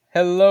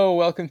Hello,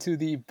 welcome to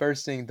the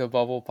Bursting the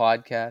Bubble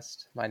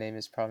podcast. My name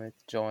is Pramit,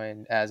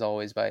 joined as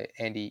always by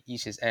Andy,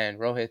 Ishis, and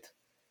Rohit.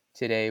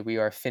 Today we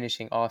are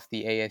finishing off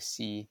the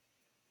AFC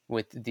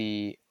with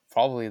the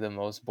probably the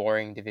most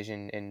boring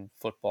division in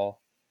football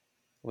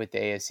with the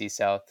AFC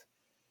South.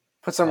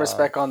 Put some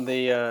respect on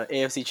the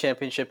AFC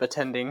Championship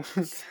attending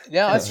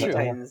Yeah, that's Tennessee true.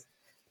 Titans.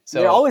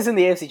 They're So always in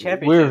the AFC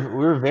Championship.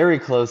 We're very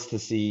close to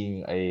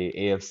seeing a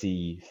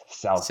AFC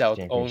South South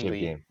championship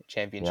only game.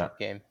 championship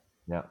game.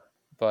 Yeah.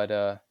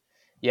 But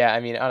yeah,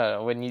 I mean, I don't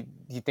know. When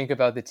you think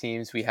about the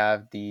teams, we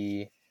have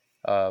the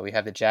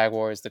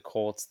Jaguars, the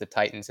Colts, the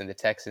Titans, and the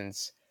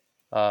Texans.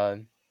 Uh,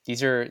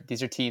 these are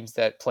teams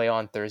that play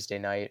on Thursday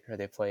night, or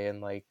they play in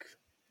like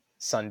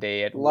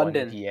Sunday at 1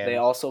 London. p.m. They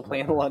also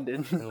play in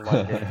London. in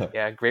London.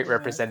 Yeah, great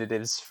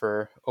representatives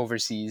for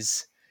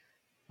overseas.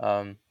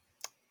 Um,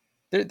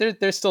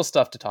 there's still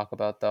stuff to talk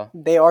about though.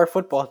 They are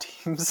football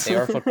teams. They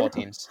are football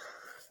teams.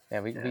 Yeah,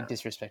 we Yeah.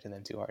 disrespected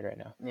them too hard right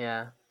now.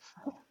 Yeah,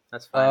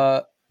 that's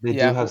fine. They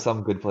Yeah, do have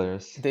some good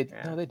players. They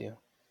do.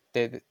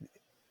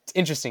 It's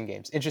interesting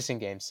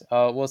games.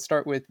 We'll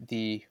start with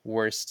the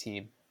worst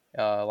team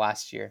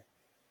last year.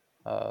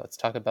 Let's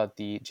talk about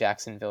the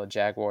Jacksonville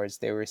Jaguars.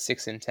 They were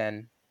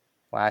 6-10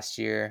 last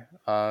year,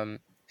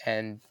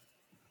 and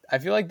I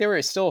feel like they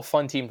were still a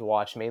fun team to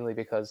watch, mainly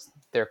because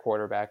their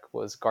quarterback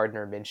was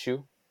Gardner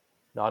Minshew.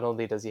 Not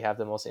only does he have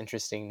the most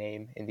interesting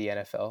name in the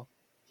NFL,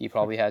 he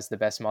probably has the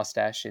best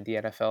mustache in the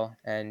NFL,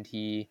 and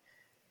he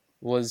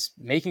was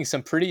making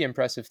some pretty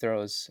impressive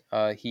throws.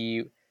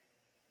 He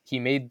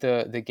made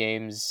the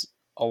games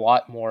a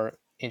lot more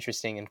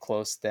interesting and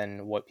close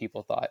than what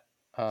people thought.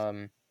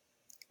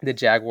 The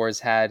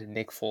Jaguars had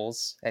Nick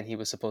Foles, and he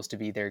was supposed to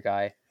be their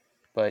guy,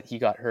 but he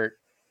got hurt,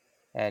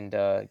 and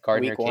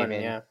Gardner Week came one,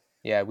 in. yeah.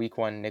 Yeah, week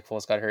one, Nick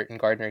Foles got hurt, and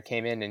Gardner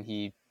came in, and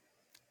he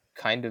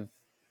kind of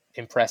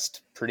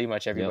impressed pretty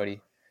much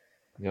everybody.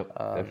 Yep,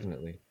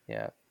 definitely.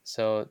 Yeah.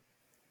 So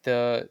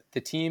the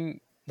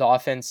team, the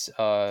offense,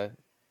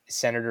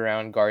 centered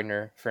around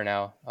Gardner for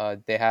now.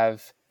 They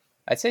have,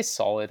 I'd say,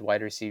 solid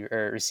wide receiver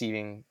or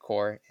receiving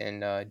core in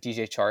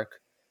DJ Chark.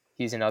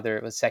 He's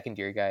another second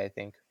year guy, I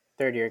think.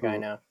 Third year guy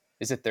now.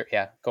 Is it third?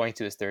 Yeah, going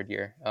to his third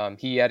year.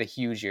 He had a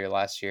huge year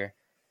last year.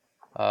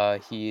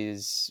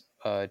 He's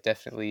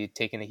definitely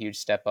taken a huge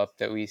step up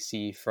that we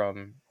see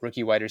from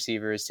rookie wide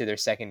receivers to their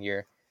second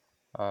year.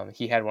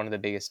 He had one of the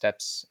biggest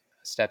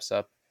steps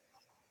up.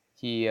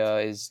 He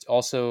is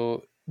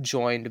also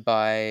joined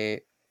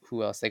by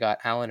who else? They got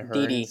Alan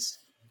Hearns.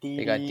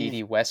 They got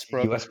Dede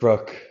Westbrook.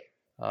 Westbrook.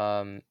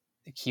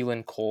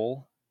 Keelan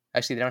Cole.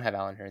 Actually, they don't have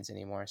Alan Hearns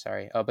anymore.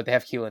 Sorry, but they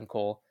have Keelan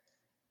Cole.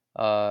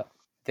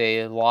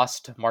 They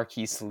lost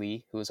Marquise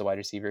Lee, who was a wide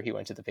receiver. He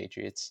went to the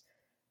Patriots.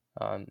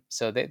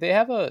 So they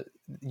have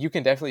you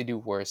can definitely do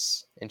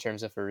worse in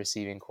terms of a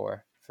receiving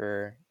core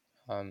for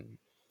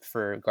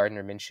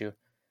Gardner Minshew.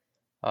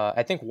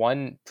 I think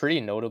one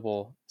pretty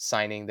notable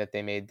signing that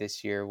they made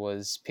this year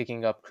was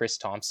picking up Chris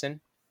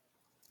Thompson.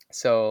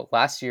 So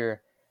last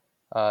year,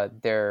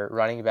 their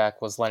running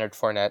back was Leonard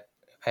Fournette,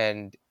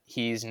 and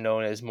he's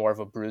known as more of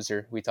a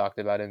bruiser. We talked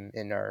about him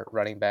in our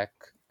running back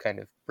kind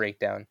of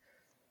breakdown.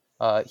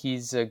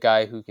 He's a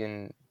guy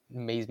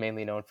he's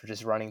mainly known for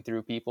just running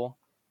through people.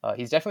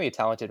 He's definitely a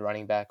talented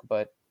running back,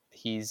 but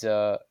he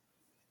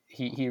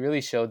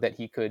really showed that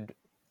he could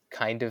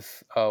kind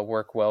of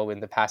work well in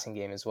the passing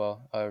game as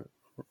well.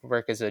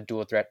 Work as a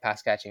dual threat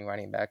pass catching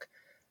running back.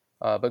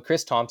 But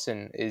Chris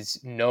Thompson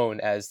is known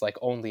as like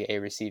only a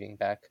receiving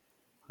back.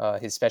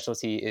 His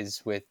specialty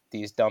is with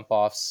these dump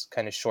offs,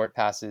 kind of short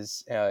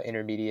passes,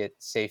 intermediate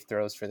safe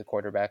throws for the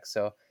quarterback.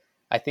 So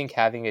I think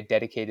having a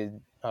dedicated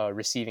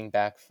receiving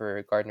back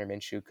for Gardner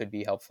Minshew could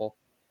be helpful.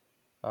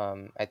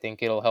 I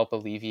think it'll help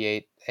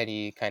alleviate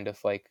any kind of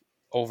like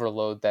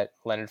overload that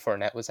Leonard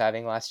Fournette was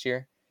having last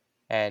year.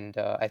 And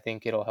I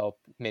think it'll help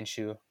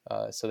Minshew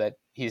so that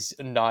he's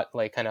not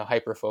like kind of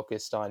hyper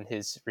focused on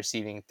his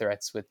receiving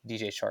threats with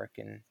DJ Chark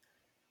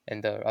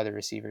and the other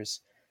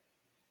receivers.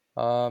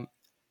 I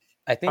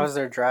think how's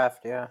their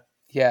draft?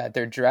 Yeah,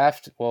 their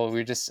draft. Well,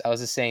 I was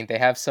just saying they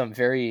have some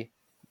very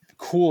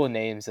cool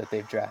names that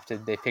they've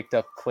drafted. They picked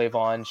up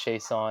Clavon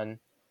Chason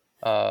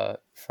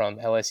from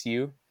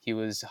LSU. He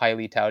was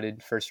highly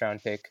touted first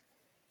round pick.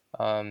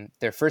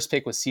 Their first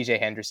pick was CJ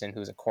Henderson,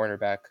 who's a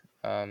cornerback.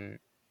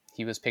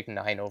 He was picked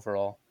 9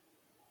 overall.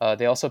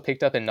 They also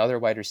picked up another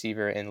wide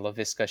receiver in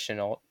Laviska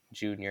Shenault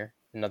Jr.,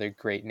 another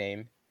great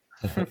name.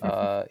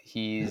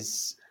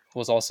 He's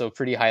was also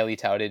pretty highly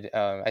touted.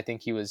 I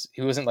think he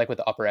wasn't like with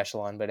the upper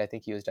echelon, but I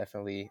think he was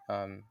definitely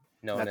known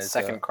That's as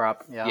second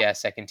crop. Yeah,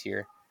 second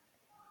tier.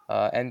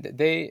 And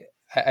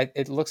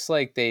it looks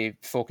like they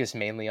focus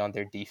mainly on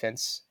their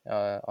defense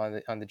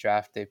on the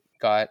draft. They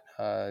got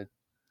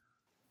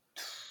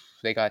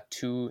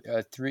two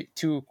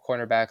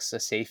cornerbacks, a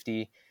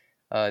safety.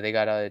 They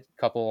got a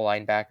couple of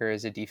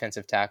linebackers, a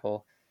defensive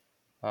tackle.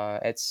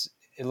 It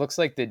looks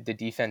like the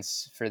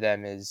defense for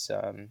them is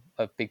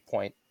a big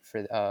point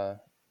for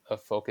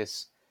of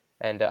focus,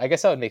 and I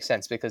guess that would make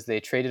sense because they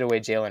traded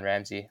away Jalen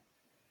Ramsey.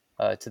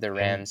 to the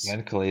Rams.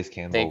 And Calais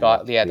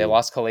Campbell. They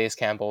lost Calais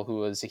Campbell, who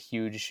was a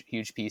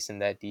huge piece in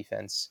that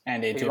defense.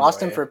 And They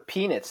lost him for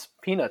peanuts,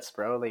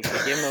 bro. Like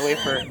they gave him away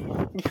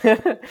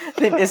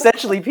for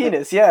essentially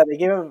peanuts. Yeah, they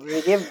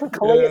gave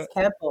Calais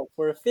Campbell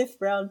for a 5th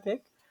round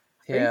pick.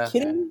 Are you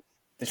kidding me?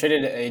 They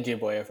traded AJ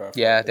Boye for.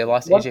 Yeah, they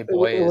lost AJ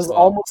Boye. It was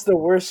almost the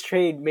worst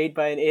trade made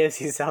by an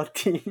AFC South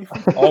team.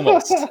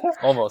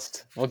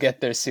 almost. We'll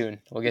get there soon.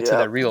 We'll get to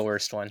the real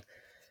worst one.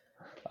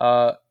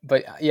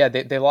 But yeah,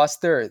 they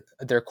lost their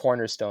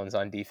cornerstones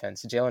on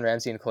defense. Jalen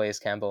Ramsey and Calais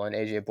Campbell and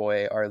AJ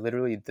Boye are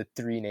literally the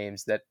 3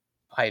 names that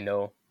I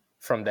know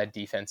from that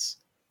defense,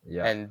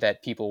 and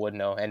that people would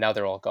know. And now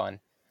they're all gone.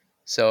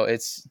 So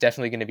it's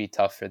definitely going to be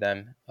tough for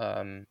them.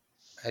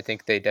 I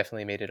think they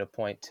definitely made it a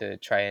point to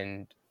try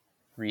and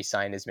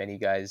re-sign as many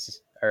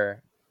guys,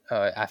 or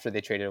after they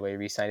traded away,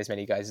 re-sign as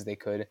many guys as they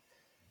could.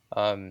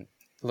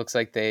 Looks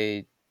like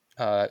they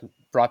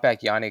brought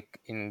back Yannick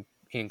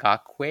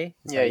Ngakoue.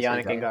 Yeah,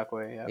 Yannick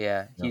Ngakoue.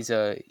 Yeah,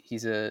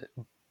 he's a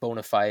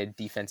bona fide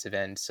defensive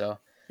end. So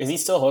is he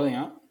still holding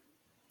out?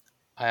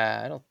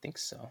 I don't think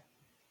so.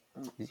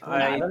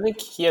 I don't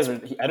think he has.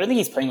 I don't think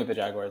he's playing with the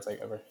Jaguars like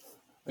ever.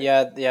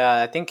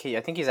 Yeah. I think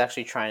he's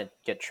actually trying to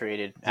get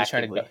traded. He's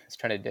trying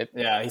to dip.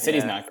 Yeah, he said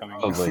he's not coming.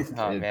 Probably.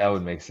 That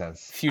would make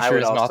sense. Future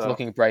is not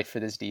looking bright for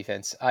this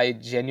defense. I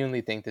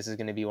genuinely think this is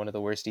going to be one of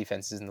the worst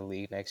defenses in the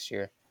league next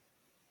year.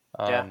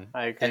 I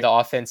agree. And the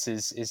offense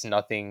is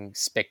nothing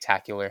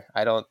spectacular.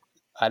 I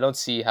don't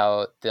see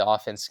how the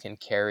offense can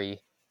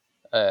carry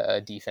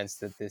a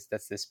defense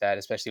that's this bad,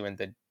 especially when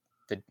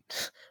the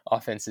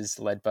offense is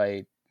led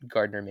by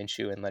Gardner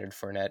Minshew and Leonard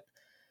Fournette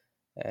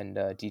and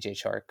DJ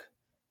Chark.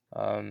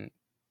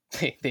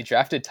 They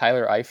drafted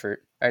Tyler Eifert.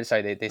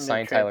 They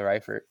signed Tyler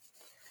Eifert.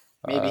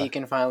 Maybe he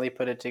can finally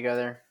put it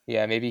together.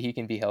 Yeah, maybe he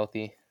can be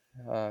healthy.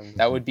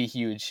 That would be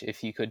huge if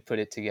he could put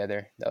it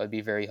together. That would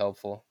be very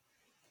helpful.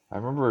 I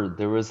remember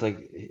it was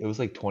like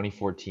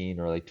 2014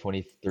 or like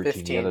 2013.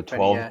 15, he had a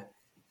 12. 20,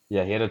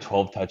 he had a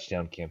 12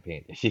 touchdown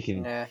campaign. If he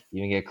can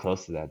even get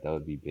close to that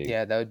would be big.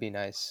 Yeah, that would be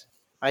nice.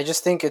 I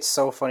just think it's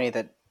so funny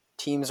that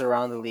teams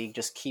around the league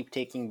just keep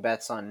taking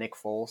bets on Nick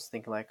Foles,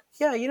 thinking like,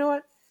 yeah, you know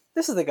what?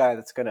 This is the guy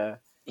that's gonna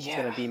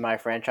be my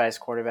franchise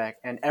quarterback,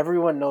 and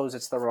everyone knows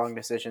it's the wrong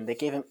decision. They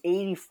gave him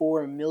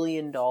 $84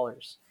 million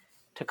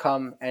to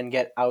come and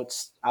get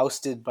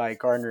ousted by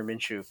Gardner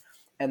Minshew,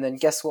 and then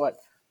guess what?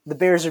 The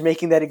Bears are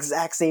making that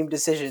exact same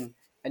decision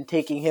and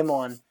taking him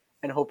on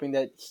and hoping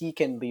that he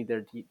can lead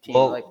their team.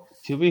 Well,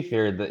 to be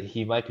fair, that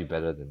he might be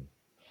better than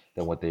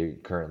what they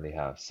currently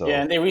have. So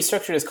yeah, and they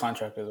restructured his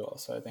contract as well.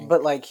 So I think,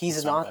 but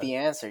he's not the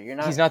answer.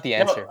 He's not the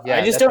answer. Yeah,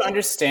 I just don't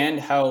understand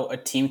how a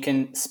team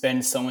can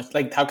spend so much.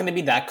 Like, how can they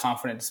be that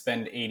confident to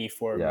spend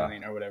 $84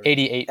 million or whatever?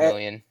 $88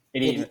 million.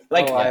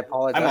 I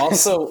apologize.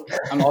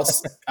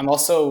 I'm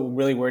also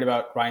really worried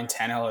about Ryan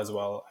Tannehill as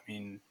well. I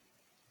mean,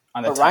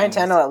 but Ryan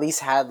Tannehill at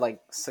least had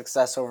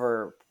success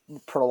over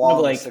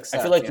prolonged success.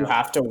 I feel like you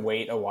have to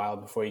wait a while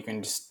before you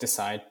can just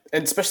decide.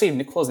 And especially if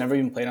Nick Foles never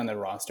even played on the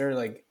roster,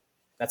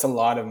 that's a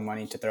lot of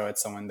money to throw at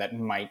someone that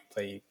might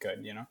play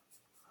good, you know?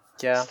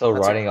 Yeah. Still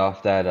riding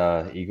off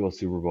that Eagles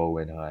Super Bowl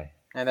win high.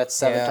 And that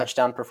 7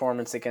 touchdown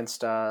performance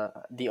against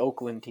the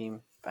Oakland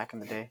team back in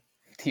the day.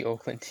 The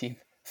Oakland team,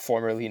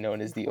 formerly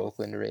known as the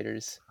Oakland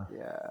Raiders.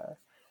 Yeah.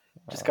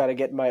 Just got to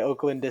get my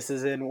Oakland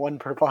disses in, one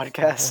per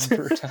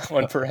podcast.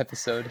 one per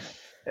episode.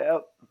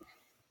 Yep.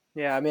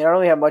 Yeah, I mean, I don't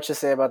really have much to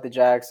say about the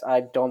Jags. I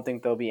don't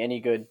think they'll be any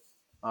good.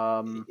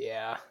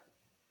 Yeah.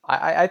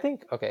 I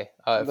think, okay.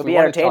 They'll be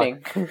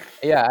entertaining.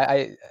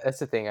 That's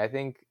the thing. I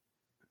think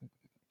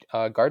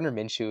Gardner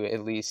Minshew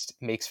at least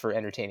makes for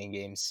entertaining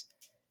games.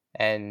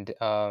 And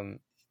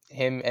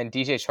him and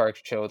DJ Chark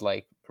showed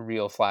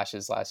real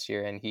flashes last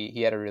year, and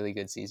he had a really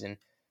good season.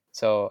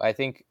 So I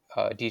think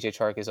DJ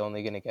Chark is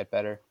only going to get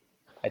better.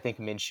 I think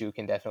Minshew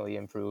can definitely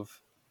improve.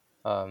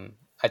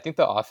 I think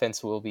the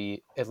offense will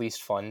be at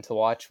least fun to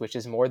watch, which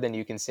is more than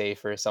you can say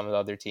for some of the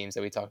other teams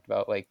that we talked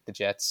about, like the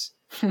Jets.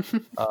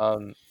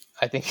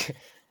 I think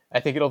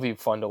it'll be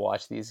fun to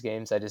watch these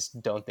games. I just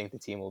don't think the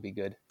team will be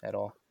good at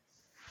all.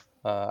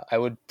 I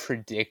would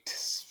predict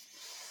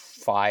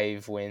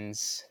 5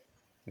 wins,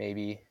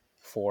 maybe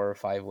 4 or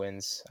 5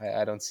 wins.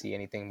 I don't see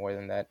anything more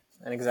than that.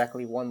 And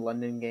exactly 1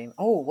 London game.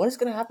 Oh, what is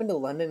going to happen to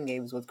London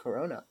games with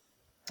Corona?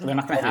 They're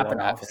not going to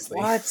happen, obviously.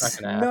 What?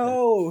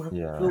 No.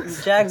 Yeah.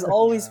 The Jags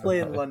always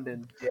play in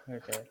London.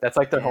 Okay. That's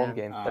their home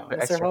game.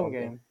 That's their home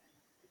game.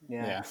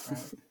 Yeah.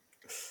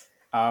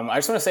 I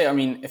just want to say, I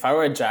mean, if I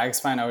were a Jags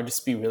fan, I would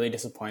just be really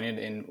disappointed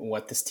in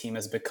what this team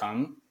has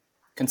become,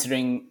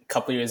 considering a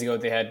couple of years ago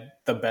they had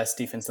the best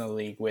defense in the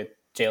league with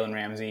Jalen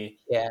Ramsey,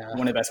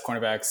 one of the best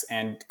cornerbacks,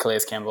 and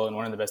Calais Campbell, and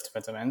one of the best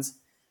defensive ends.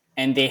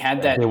 And they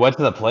had that. They went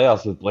to the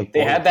playoffs with Blake Bortles.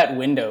 They had that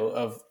window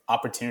of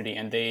opportunity,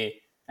 and the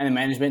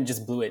management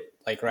just blew it.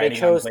 They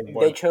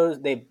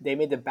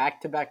made the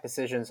back-to-back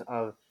decisions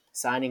of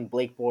signing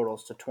Blake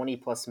Bortles to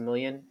 $20+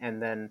 million,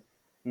 and then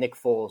Nick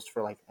Foles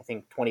for I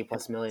think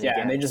 $20+ million. Yeah,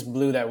 again. and they just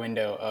blew that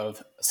window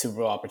of Super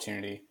Bowl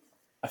opportunity,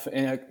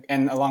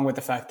 and along with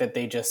the fact that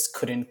they just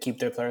couldn't keep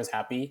their players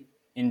happy,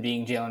 in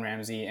being Jalen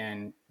Ramsey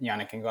and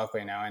Yannick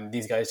Ngakoue now, and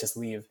these guys just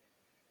leave,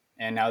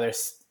 and now they're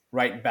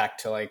right back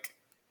to like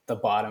the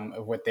bottom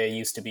of what they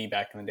used to be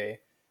back in the day,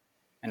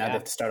 and now they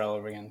have to start all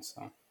over again.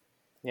 So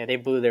Yeah, they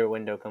blew their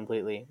window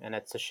completely, and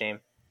that's a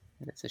shame.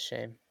 It's a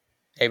shame.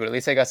 Hey, but at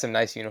least they got some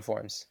nice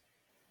uniforms.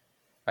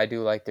 I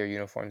do like their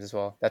uniforms as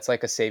well. That's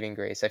like a saving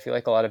grace. I feel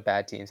like a lot of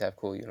bad teams have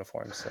cool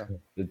uniforms. So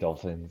The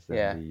Dolphins and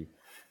Yeah. the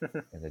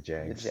the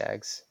Jags.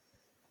 Jags.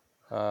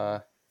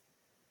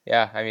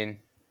 Yeah, I mean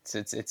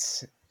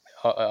it's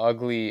a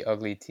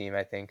ugly team.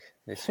 I think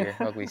this year,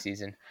 ugly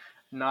season.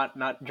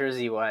 Not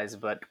jersey wise,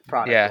 but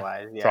product Yeah,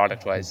 wise. Yeah.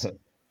 product wise.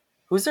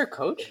 Who's their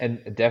coach?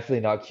 And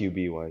definitely not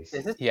QB wise.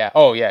 Is it? Yeah.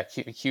 Oh yeah,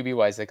 QB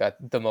wise, they got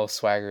the most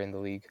swagger in the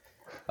league.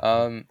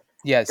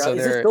 Yeah. So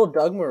is it they're still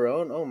Doug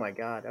Marrone? Oh my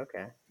God.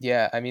 Okay.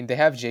 yeah. I mean, they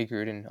have Jay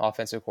Gruden,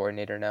 offensive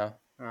coordinator now.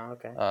 Oh,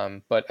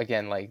 okay. But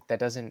again, like that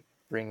doesn't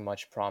bring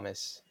much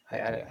promise.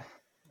 Yeah.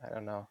 I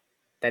don't know.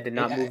 That did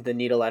not Yeah. move the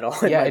needle at all.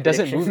 in Yeah, my it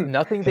doesn't move. prediction.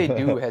 Nothing they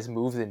do has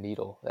moved the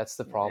needle. That's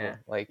the problem. Yeah.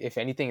 Like, if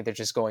anything, they're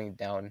just going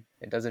down.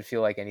 It doesn't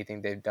feel like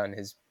anything they've done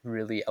has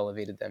really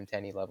elevated them to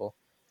any level.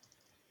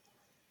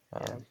 I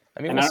mean,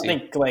 and we'll I don't see.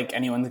 think like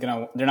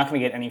they're not gonna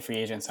get any free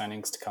agent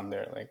signings to come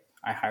there. Like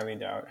I highly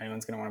doubt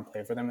anyone's gonna want to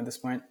play for them at this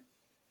point.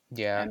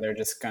 Yeah, And they're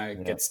just gonna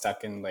get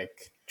stuck in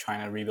like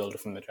trying to rebuild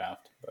from the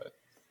draft. But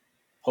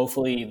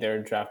hopefully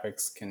their draft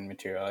picks can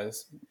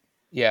materialize.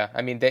 yeah.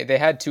 I mean, they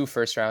had 2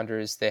 first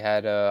rounders. They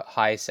had a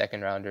high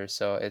second rounder.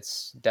 So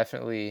it's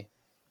definitely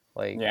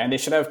like Yeah, and they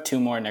should have 2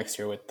 more next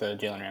year with the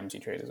Jalen Ramsey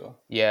trade as well.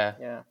 yeah.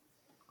 Yeah.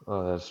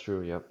 Oh, that's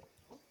true. Yep.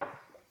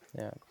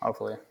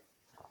 Hopefully.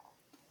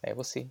 Hey,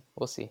 we'll see.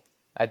 We'll see.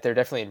 They're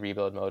definitely in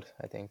rebuild mode.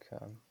 I think.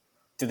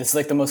 Dude, this is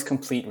like the most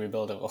complete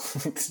rebuild of all.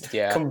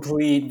 Yeah.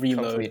 Complete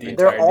reload. Complete the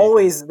rebuild.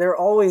 entire They're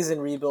always in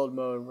rebuild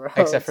mode, bro.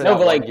 Except for No, that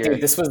but like, one year.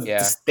 dude, this was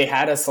yeah. they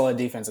had a solid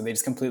defense, and they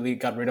just completely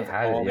got rid of They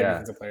had it, all their yeah.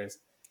 defensive players.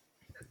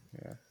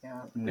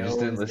 Yeah. They just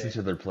didn't listen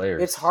to their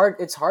players. It's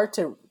hard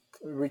to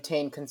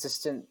retain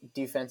consistent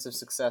defensive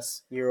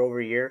success year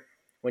over year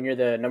when you're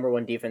the number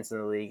 1 defense in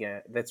the league.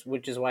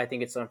 Which is why I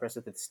think it's so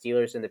impressive that the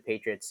Steelers and the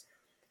Patriots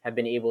have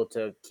been able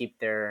to keep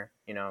their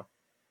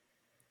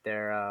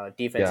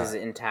defenses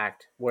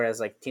intact. Whereas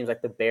like teams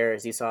like the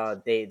Bears, you saw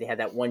they had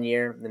that 1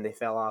 year, then they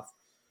fell off.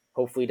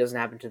 Hopefully it doesn't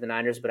happen to the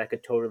Niners, but I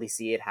could totally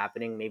see it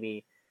happening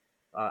maybe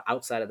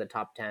outside of the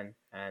top 10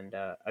 and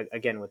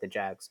again with the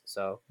Jags.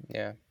 So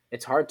Yeah.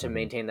 it's hard to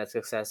maintain that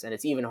success, and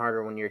it's even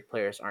harder when your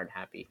players aren't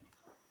happy.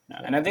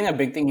 And I think a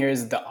big thing here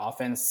is the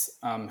offense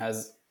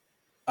has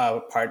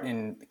a part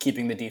in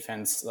keeping the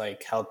defense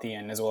like healthy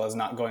and as well as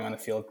not going on the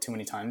field too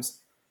many times.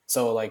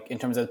 So like in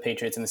terms of the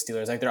Patriots and the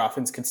Steelers, like their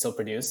offense could still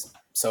produce,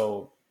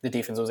 so the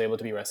defense was able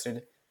to be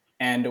rested.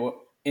 And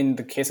in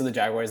the case of the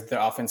Jaguars, their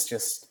offense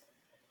just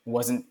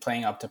wasn't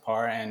playing up to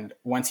par. And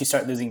once you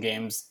start losing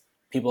games,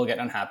 people get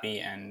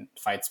unhappy and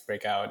fights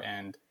break out,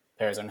 and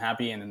players are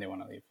unhappy, and then they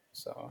want to leave.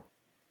 So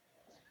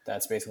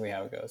that's basically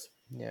how it goes.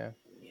 Yeah.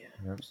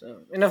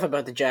 So enough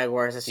about the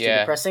Jaguars. It's too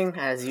depressing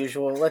as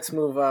usual. Let's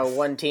move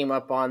one team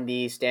up on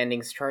the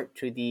standings chart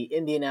to the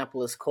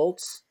Indianapolis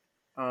Colts.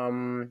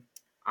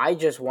 I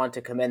just want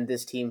to commend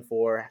this team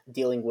for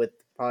dealing with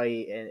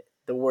probably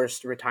the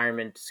worst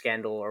retirement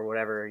scandal or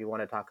whatever you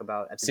want to talk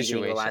about at the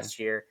beginning of last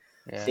year.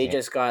 Yeah. They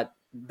just got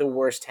the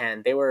worst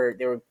hand. They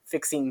were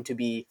fixing to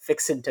be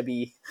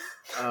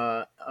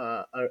a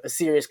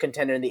serious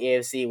contender in the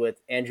AFC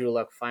with Andrew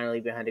Luck finally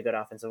behind a good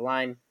offensive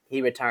line.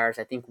 He retires,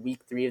 I think,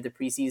 week 3 of the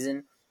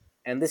preseason,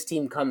 and this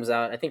team comes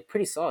out, I think,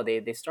 pretty solid.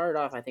 They started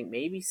off, I think,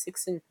 maybe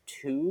 6-2,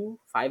 5-2,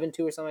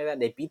 or something like that.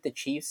 They beat the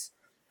Chiefs,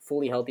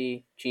 fully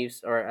healthy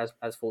Chiefs, or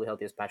as fully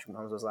healthy as Patrick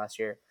Mahomes was last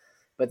year.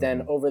 But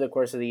then over the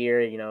course of the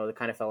year, they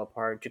kind of fell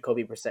apart.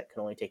 Jacoby Brissett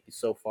can only take you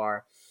so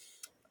far.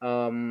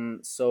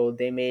 So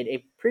they made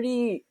a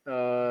pretty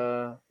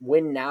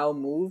win now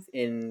move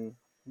in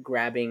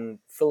grabbing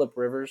Phillip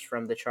Rivers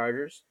from the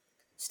Chargers,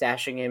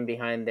 stashing him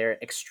behind their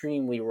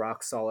extremely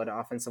rock solid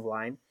offensive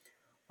line,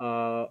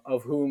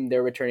 of whom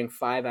they're returning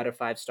 5 out of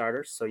 5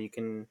 starters. So you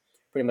can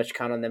pretty much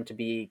count on them to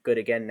be good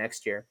again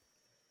next year.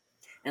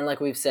 And like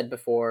we've said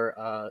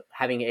before,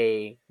 having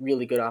a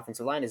really good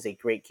offensive line is a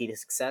great key to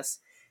success.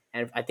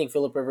 And I think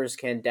Phillip Rivers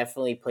can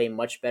definitely play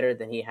much better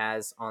than he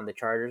has on the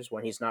Chargers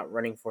when he's not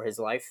running for his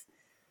life.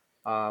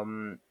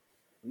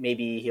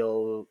 Maybe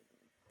he'll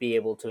be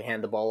able to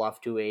hand the ball off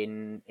to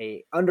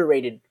a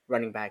underrated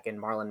running back in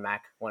Marlon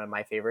Mack, one of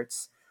my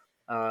favorites.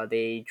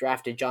 They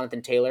drafted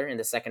Jonathan Taylor in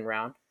the 2nd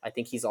round. I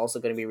think he's also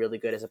going to be really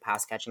good as a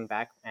pass-catching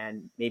back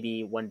and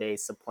maybe one day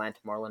supplant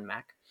Marlon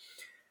Mack.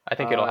 I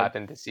think it'll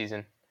happen this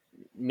season.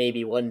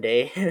 Maybe one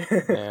day.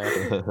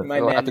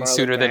 It'll happen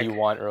sooner than you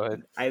want,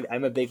 Rohit.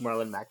 I'm a big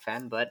Marlon Mack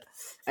fan, but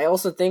I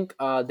also think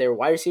their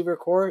wide receiver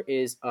core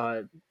is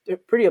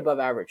pretty above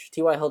average.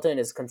 T.Y. Hilton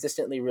is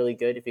consistently really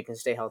good if he can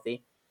stay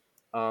healthy.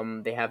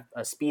 They have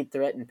a speed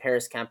threat in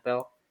Paris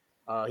Campbell.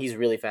 He's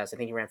really fast. I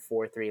think he ran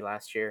 4.3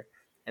 last year.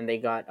 And they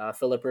got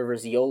Phillip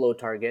Rivers' YOLO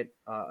target,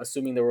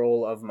 assuming the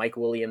role of Mike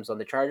Williams on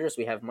the Chargers.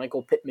 We have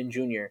Michael Pittman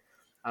Jr.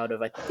 out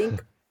of, I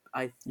think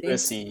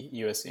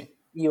USC.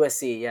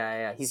 USC,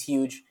 yeah. He's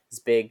huge. He's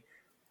big.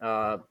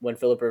 When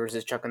Philip Rivers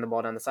is chucking the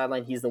ball down the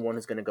sideline, he's the one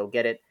who's going to go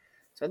get it.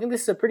 So I think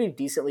this is a pretty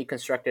decently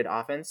constructed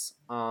offense.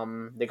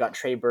 They got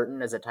Trey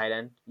Burton as a tight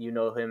end. You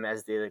know him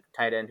as the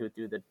tight end who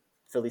threw the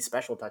Philly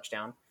special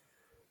touchdown.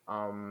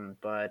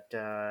 But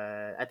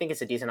I think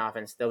it's a decent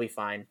offense. They'll be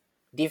fine.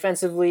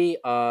 Defensively,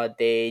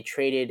 they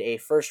traded a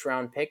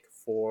first-round pick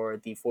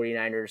for the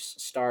 49ers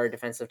star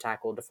defensive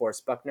tackle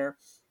DeForest Buckner.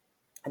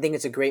 I think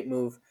it's a great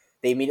move.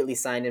 They immediately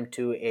signed him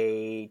to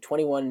a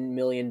 $21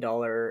 million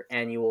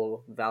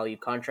annual value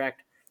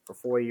contract for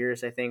 4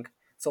 years, I think.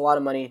 It's a lot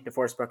of money.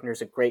 DeForest Buckner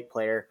is a great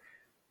player.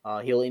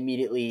 He'll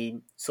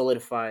immediately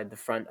solidify the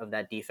front of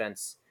that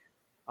defense.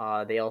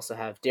 They also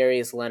have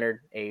Darius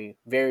Leonard, a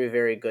very,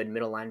 very good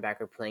middle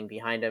linebacker playing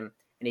behind him,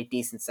 and a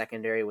decent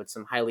secondary with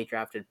some highly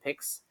drafted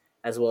picks,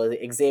 as well as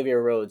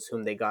Xavier Rhodes,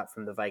 whom they got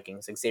from the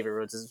Vikings. Xavier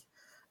Rhodes is,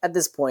 at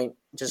this point,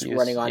 just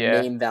running on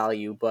name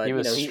value, but he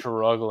was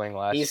struggling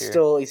last year.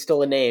 He's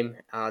still a name.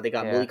 They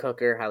got Malik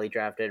Hooker, highly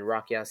drafted,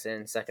 Rock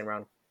Ya-Sin, second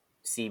round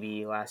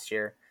CB last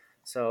year.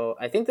 So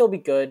I think they'll be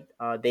good.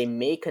 They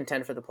may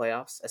contend for the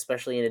playoffs,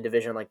 especially in a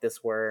division like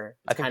this where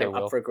it's kind of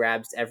up for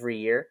grabs every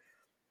year.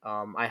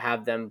 I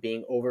have them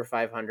being over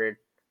 500,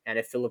 and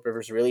if Philip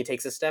Rivers really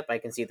takes a step, I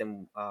can see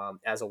them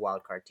as a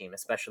wild card team,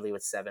 especially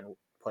with 7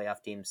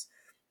 playoff teams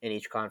in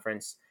each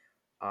conference.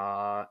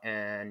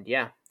 And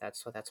yeah,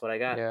 that's what I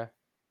got. Yeah,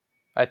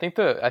 I think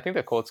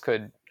the Colts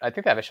could. I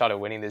think they have a shot at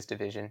winning this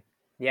division.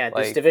 Yeah,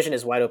 this division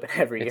is wide open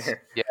every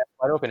year. Yeah,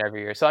 wide open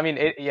every year. So I mean,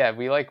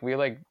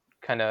 we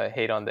kind of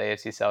hate on the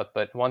AFC South,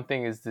 but one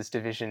thing is this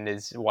division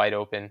is wide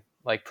open.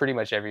 Like pretty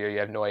much every year, you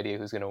have no idea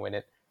who's going to win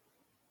it.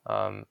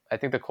 I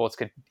think the Colts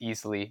could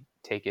easily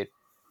take it.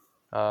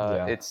 They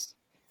got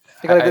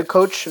a good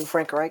coach in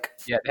Frank Reich.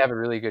 Yeah, they have a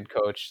really good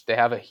coach. They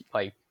have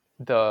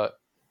the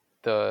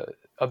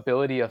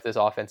ability of this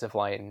offensive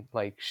line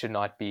should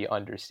not be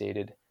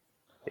understated.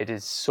 It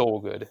is so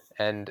good,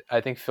 and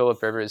I think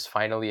Philip Rivers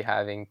finally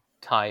having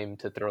time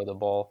to throw the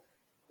ball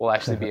will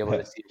actually be able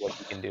to see what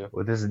he can do.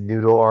 With his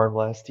noodle arm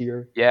last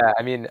year? Yeah,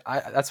 I mean,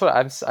 I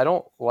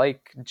don't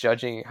like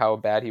judging how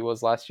bad he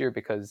was last year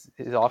because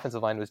his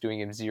offensive line was doing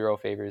him zero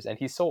favors, and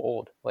he's so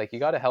old. Like, you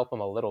got to help him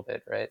a little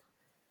bit, right?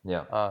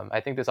 Yeah. I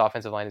think this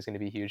offensive line is going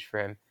to be huge for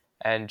him.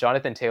 And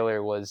Jonathan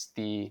Taylor was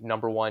the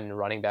number 1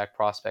 running back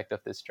prospect of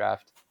this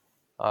draft.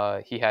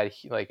 He had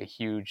a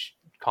huge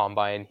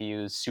combine. He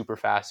was super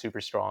fast, super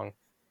strong.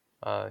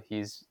 I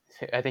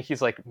think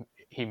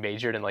he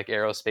majored in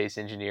aerospace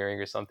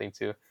engineering or something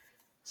too,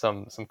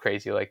 some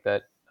crazy like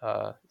that.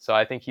 So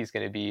I think he's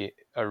going to be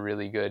a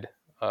really good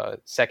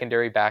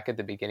secondary back at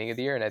the beginning of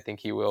the year, and I think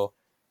he will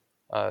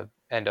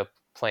end up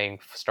playing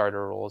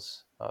starter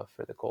roles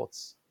for the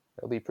Colts.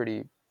 It'll be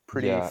pretty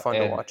fun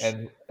to watch.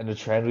 And the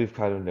trend we've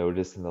kind of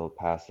noticed in the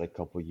past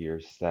couple of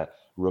years is that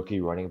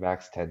rookie running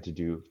backs tend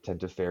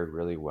to fare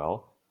really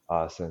well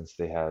since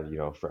they have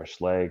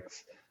fresh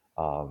legs.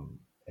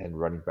 And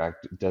running back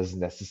doesn't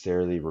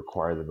necessarily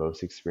require the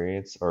most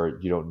experience, or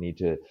you don't need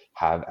to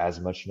have as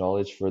much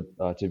knowledge for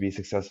to be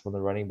successful in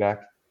the running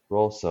back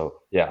role.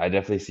 So yeah, I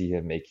definitely see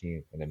him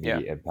making an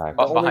immediate impact.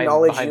 The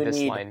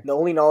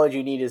only knowledge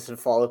you need is to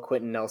follow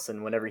Quentin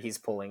Nelson whenever he's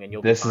pulling, and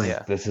you'll be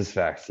fine. This is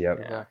facts. Yep,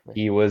 Yeah.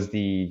 He was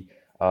the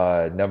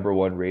number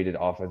 1 rated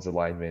offensive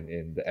lineman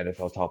in the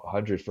NFL Top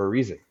 100 for a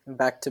reason.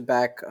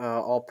 Back-to-back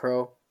All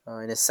Pro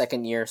in his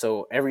second year.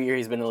 So every year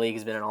he's been in the league,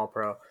 he's been an All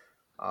Pro.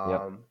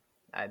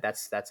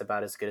 That's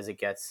about as good as it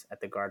gets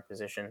at the guard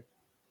position.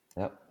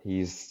 Yep,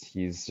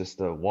 he's just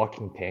a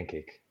walking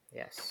pancake.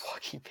 Yes,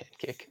 walking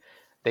pancake.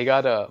 They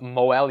got a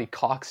Mo Alley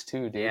Cox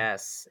too, dude.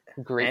 Yes,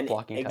 great and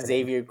blocking.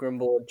 Xavier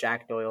Grimble,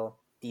 Jack Doyle,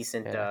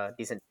 decent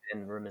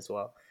in room as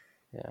well.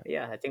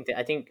 Yeah, I think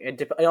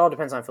it all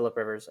depends on Philip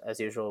Rivers as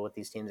usual with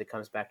these teams. It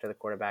comes back to the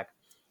quarterback.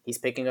 He's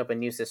picking up a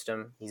new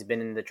system. He's been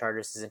in the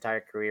Chargers his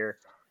entire career,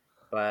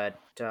 but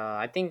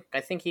I think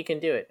he can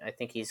do it. I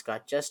think he's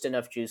got just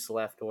enough juice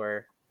left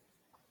where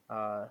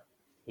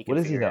he can. What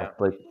is he now?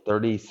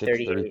 36,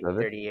 38,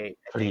 37? 38.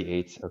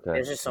 38. Okay.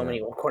 There's just so many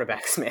old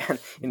quarterbacks, man,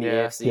 in the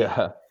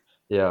AFC.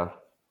 Yeah.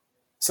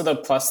 So the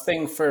plus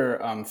thing for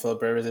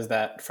Philip Rivers is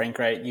that Frank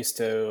Reich used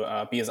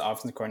to be his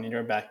offensive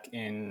coordinator back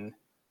in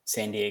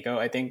San Diego,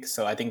 I think.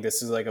 So I think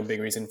this is a big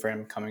reason for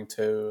him coming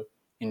to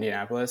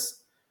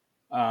Indianapolis.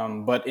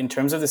 But in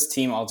terms of this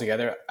team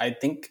altogether, I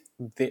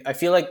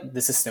feel like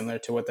this is similar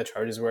to what the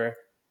Chargers were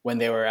when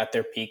they were at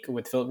their peak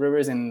with Philip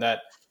Rivers, in that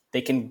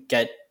they can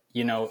get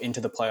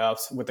into the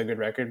playoffs with a good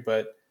record,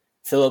 but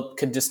Philip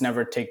could just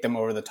never take them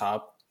over the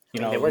top.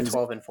 They were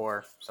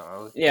 12-4,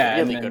 so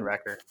really good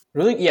record.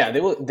 Really,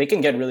 they can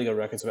get really good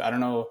records, but I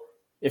don't know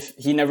if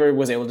he never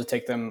was able to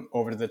take them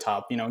over to the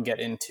top. Get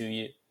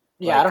into.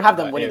 I don't have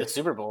them winning the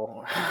Super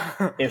Bowl.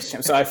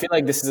 So I feel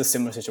like this is a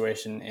similar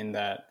situation in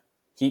that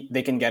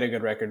they can get a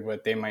good record,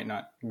 but they might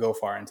not go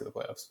far into the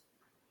playoffs.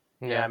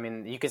 Yeah, I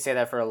mean, you could say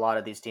that for a lot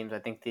of these teams. I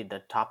think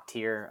the top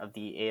tier of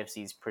the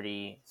AFC is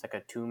it's like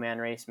a 2-man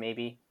race,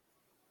 maybe.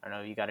 I don't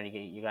know. You got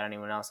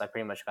anyone else? I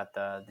pretty much got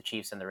the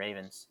Chiefs and the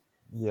Ravens.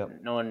 Yep.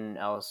 No one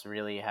else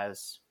really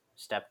has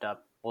stepped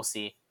up we'll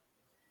see.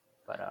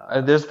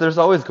 But there's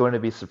always going to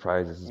be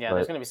surprises. yeah, but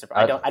there's going to be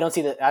surprises. I don't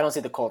see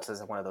the Colts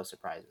as one of those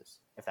surprises,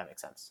 if that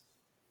makes sense.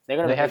 They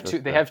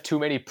have too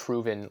many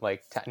proven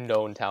like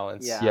known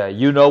talents. Yeah.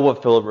 You know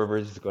what Phillip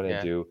Rivers is going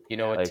to do. You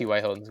know what T.Y.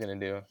 Hilton's going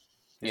to do.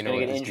 He's going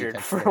to get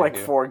injured for like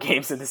 4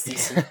 games of the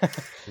season.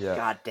 Yeah.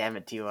 God damn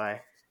it,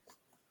 T.Y.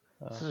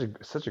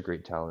 Such a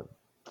great talent.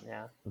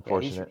 Yeah.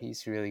 Unfortunate.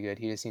 He's really good.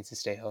 He just needs to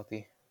stay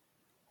healthy.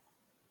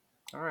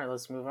 All right,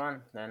 let's move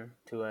on then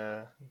to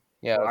are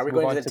we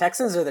going to the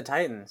Texans or the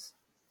Titans?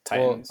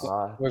 Titans.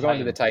 Well, we're going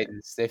to the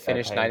Titans. They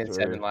finished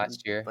 9-7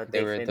 last year. But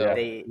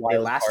they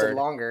lasted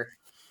longer.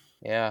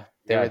 Yeah,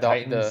 they were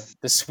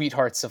the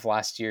sweethearts of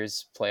last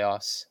year's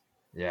playoffs.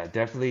 Yeah,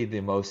 definitely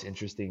the most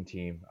interesting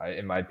team,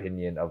 in my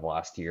opinion, of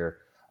last year,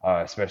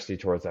 especially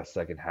towards that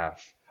second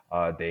half.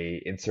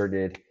 They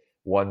inserted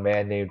one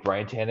man named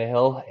Ryan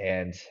Tannehill,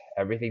 and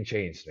everything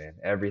changed, man.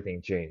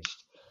 Everything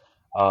changed.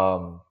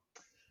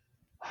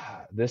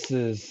 This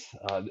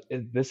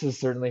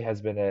certainly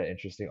has been an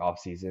interesting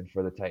offseason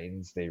for the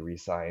Titans. They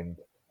re-signed,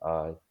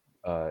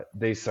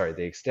 they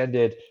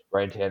extended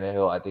Ryan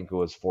Tannehill. I think it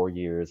was 4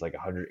 years, like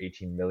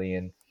 118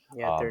 million.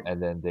 Yeah,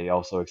 and then they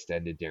also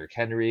extended Derrick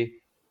Henry.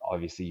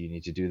 Obviously, you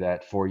need to do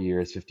that. 4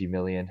 years, 50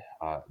 million.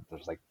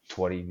 There's like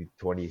 20,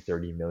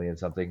 30 million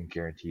something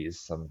guarantees,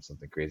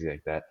 something crazy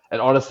like that. And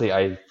honestly,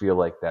 I feel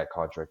like that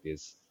contract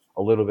is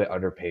a little bit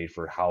underpaid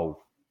for how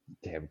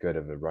damn good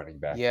of a running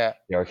back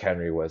Derrick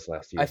Henry was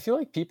last year. I feel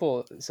like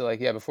people,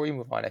 before you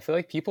move on, I feel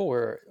like people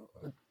were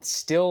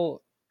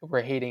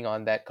hating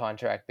on that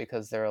contract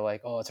because they're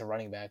like, oh, it's a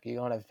running back. You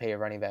don't have to pay a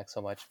running back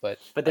so much. But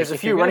there's a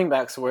few running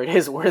backs where it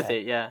is worth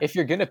it, yeah. If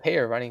you're going to pay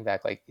a running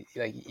back, like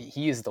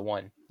he is the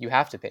one. You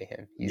have to pay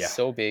him. He's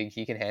so big,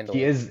 he can handle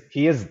it.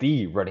 He is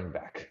the running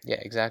back. Yeah,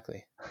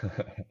 exactly.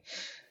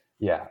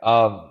 Yeah.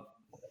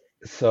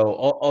 So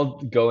I'll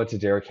go into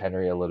Derrick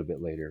Henry a little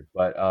bit later.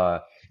 But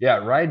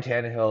Ryan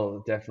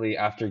Tannehill definitely,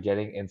 after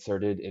getting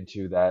inserted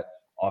into that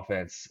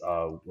offense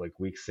like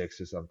week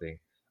 6 or something,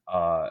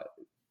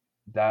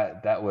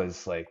 that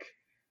was like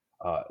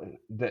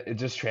it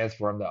just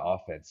transformed the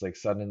offense. Like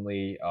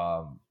suddenly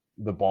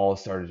the ball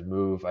started to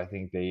move. I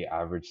think they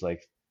averaged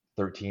like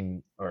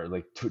 13 or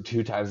like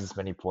two times as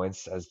many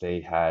points as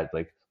they had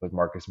like with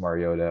Marcus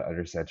Mariota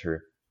under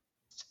center.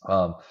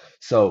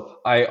 So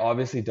I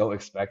obviously don't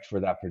expect for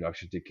that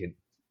production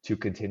to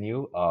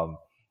continue.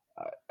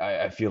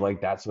 I feel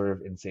like that sort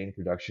of insane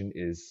production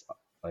is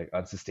like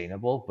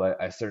unsustainable,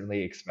 but I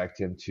certainly expect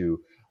him to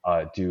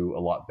do a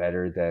lot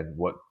better than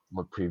what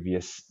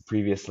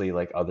previously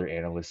like other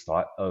analysts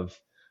thought of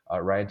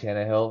Ryan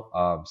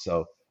Tannehill.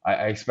 So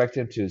I expect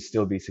him to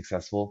still be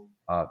successful,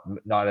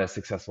 not as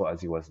successful as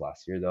he was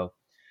last year though.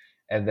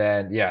 And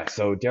then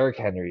so Derrick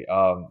Henry,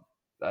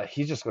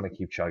 he's just going to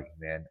keep chugging,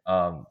 man.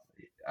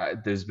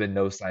 There's been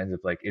no signs of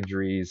like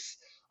injuries.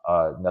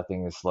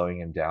 Nothing is slowing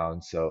him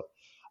down. So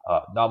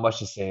not much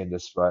to say in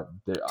this front.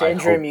 To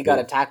injure him, you got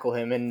to tackle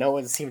him, and no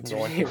one seemed to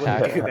be able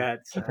to do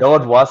that. So. No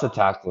one wants to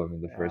tackle him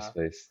in the first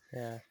place.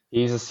 Yeah.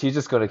 He's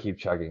just going to keep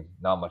chugging.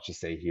 Not much to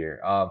say here.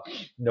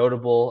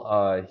 Notable,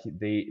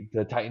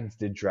 the Titans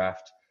did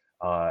draft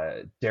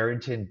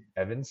Darrynton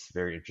Evans.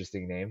 Very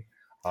interesting name.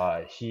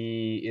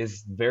 He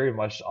is very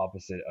much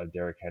opposite of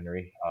Derrick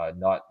Henry.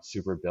 Not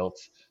super built,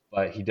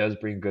 but he does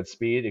bring good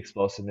speed,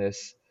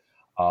 explosiveness.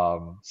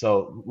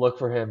 So look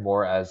for him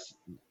more as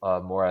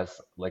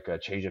like a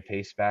change of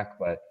pace back.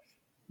 But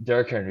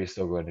Derrick Henry is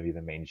still going to be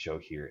the main show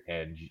here.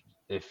 And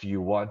if you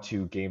want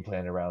to game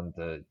plan around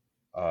the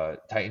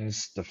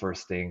Titans, the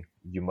first thing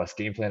you must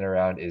game plan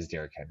around is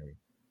Derrick Henry.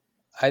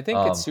 I think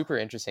it's super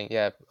interesting.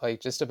 Yeah,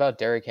 like just about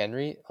Derrick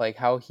Henry, like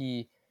how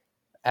he,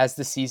 as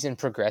the season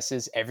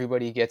progresses,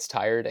 everybody gets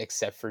tired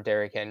except for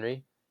Derrick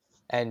Henry.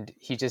 And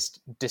he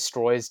just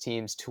destroys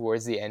teams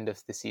towards the end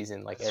of the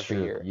season, like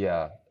every year.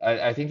 Yeah,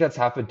 I think that's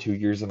happened 2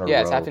 years in a row.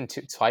 Yeah, it's happened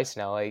twice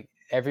now. Like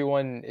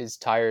everyone is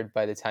tired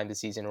by the time the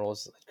season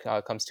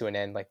comes to an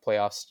end. Like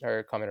playoffs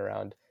are coming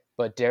around,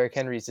 but Derrick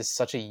Henry is just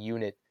such a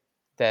unit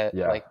that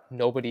like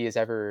nobody is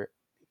ever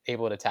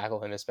able to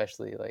tackle him,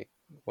 especially like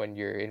when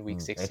you're in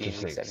week 16. Week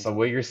 17. So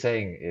what you're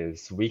saying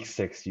is week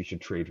 6 you should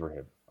trade for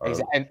him.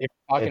 Exactly. And if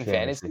you're talking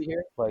fantasy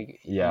here, like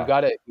you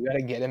gotta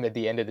get him at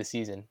the end of the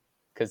season.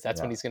 Because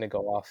that's when he's going to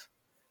go off.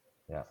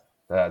 Yeah,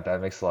 that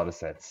makes a lot of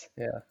sense.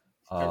 Yeah.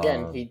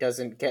 Again, he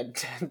doesn't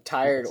get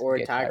tired or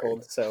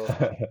tackled, so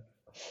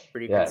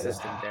pretty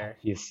consistent there.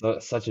 He's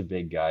such a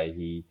big guy.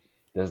 He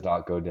does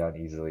not go down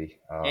easily.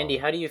 Andy,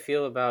 how do you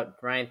feel about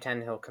Ryan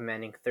Tannehill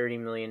commanding $30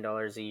 million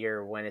a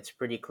year when it's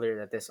pretty clear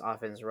that this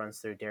offense runs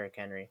through Derrick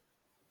Henry?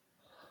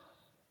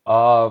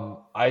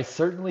 I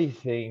certainly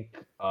think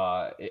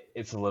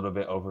it's a little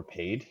bit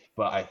overpaid,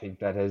 but I think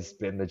that has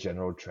been the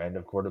general trend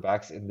of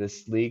quarterbacks in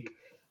this league.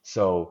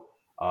 So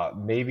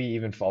maybe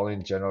even following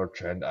the general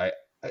trend,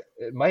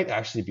 it might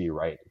actually be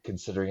right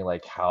considering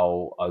like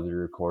how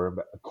other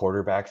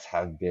quarterbacks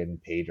have been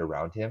paid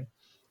around him.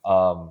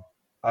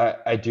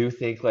 I do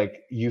think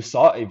like you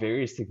saw a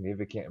very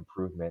significant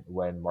improvement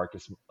when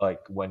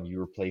you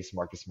replaced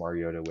Marcus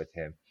Mariota with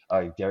him.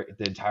 the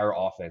entire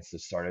offense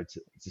just started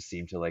to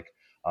seem to like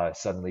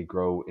suddenly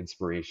grow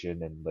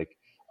inspiration and like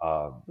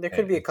There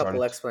could be a and couple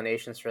started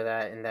explanations for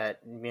that, in that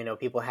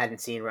people hadn't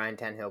seen Ryan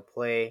Tannehill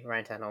play.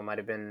 Ryan Tannehill might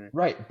have been.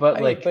 right, but I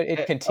mean, like but it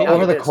Now over that the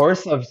continued. there's,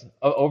 course of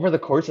over the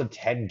course of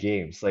 10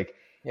 games, like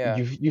Yeah.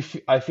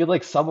 I feel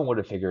like someone would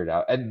have figured it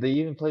out, and they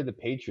even played the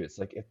Patriots.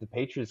 Like if the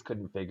Patriots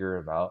couldn't figure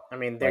him out,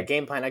 their like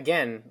game plan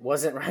again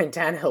wasn't Ryan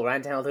Tannehill.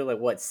 Ryan Tannehill threw like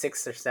what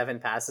 6 or 7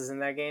 passes in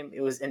that game.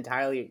 It was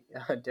entirely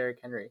Derrick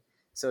Henry.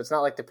 So it's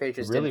not like the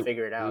Patriots didn't really, fit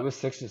it out. was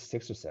six or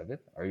seven.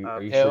 Are you Uh,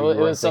 Yeah, sure you it was weren't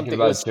thinking something. It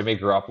about was Jimmy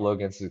Garoppolo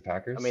against the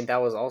Packers?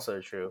 that was also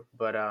true,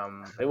 but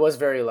it was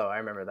very low. I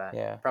remember that.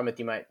 yeah. Promise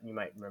you might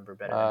remember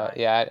better than I.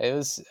 Yeah, it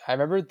was. I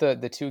remember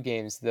the two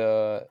games,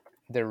 the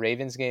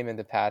Ravens game and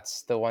the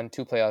Pats, the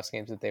 2 playoffs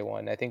games that they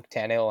won. I think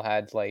Tannehill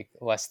had like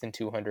less than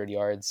 200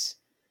 yards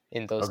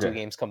in those two Okay.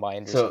 games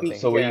combined or So, something.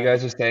 so what you Yeah.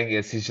 guys are saying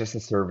is he's just a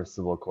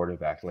serviceable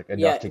quarterback, like Yeah,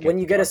 enough to get when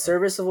the you get a job done.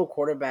 serviceable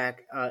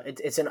quarterback,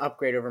 it's an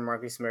upgrade over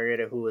Marcus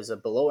Mariota, who was a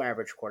below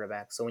average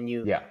quarterback. So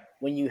Yeah,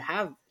 when you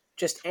have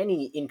just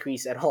any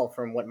increase at all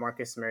from what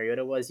Marcus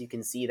Mariota was, you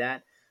can see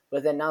that.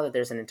 But then now that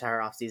there's an entire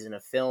offseason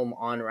of film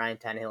on Ryan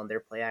Tannehill and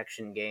their play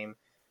action game,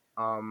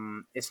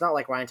 it's not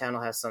like Ryan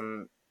Tannehill has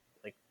some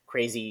like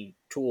crazy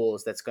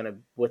tools that's going to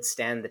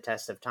withstand the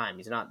test of time.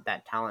 He's not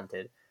that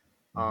talented.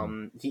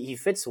 He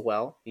fits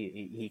well.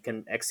 He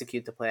can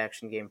execute the play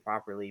action game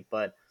properly,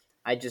 but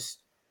I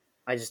just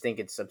think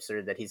it's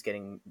absurd that he's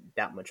getting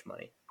that much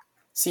money.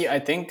 See, I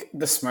think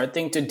the smart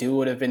thing to do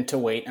would have been to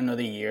wait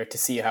another year to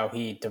see how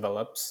he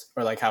develops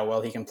or like how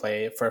well he can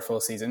play for a full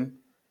season.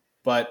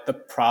 But the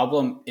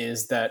problem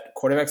is that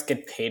quarterbacks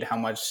get paid how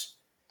much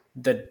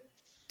the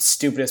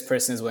stupidest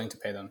person is willing to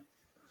pay them.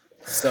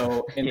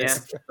 So in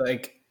this,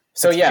 like,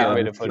 so That's a yeah, good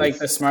way to put like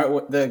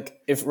it.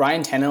 if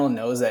Ryan Tannehill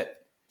knows that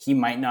he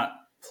might not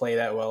play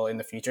that well in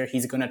the future,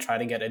 he's going to try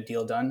to get a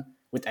deal done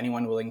with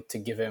anyone willing to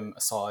give him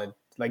a solid,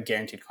 like,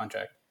 guaranteed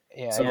contract.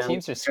 Yeah, So and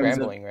teams are in terms of-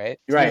 scrambling, right?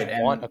 Right,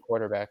 Teams want and- a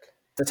quarterback.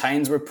 The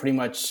Titans were pretty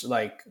much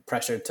like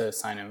pressured to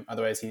sign him.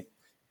 Otherwise, he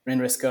in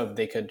risk of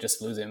they could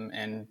just lose him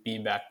and be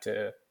back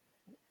to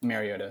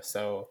Mariota.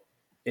 So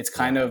it's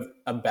kind of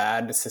a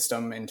bad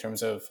system in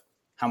terms of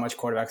how much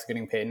quarterbacks are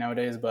getting paid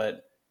nowadays.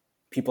 But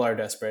people are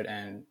desperate,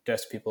 and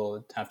desperate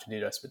people have to do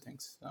desperate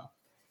things. So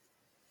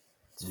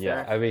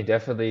yeah. I mean,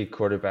 definitely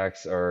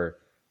quarterbacks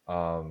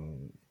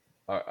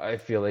I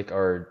feel like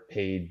are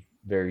paid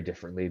very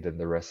differently than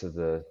the rest of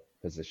the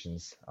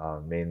positions,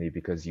 mainly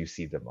because you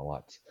see them a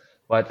lot.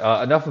 But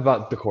enough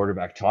about the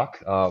quarterback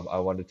talk. I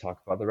want to talk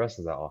about the rest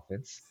of that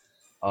offense.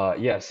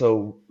 Yeah,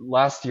 so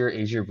last year,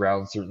 AJ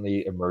Brown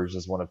certainly emerged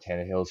as one of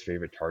Tannehill's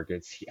favorite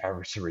targets. He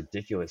averaged a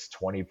ridiculous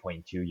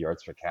 20.2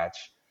 yards per catch,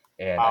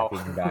 and I Wow.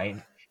 think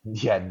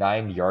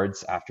 9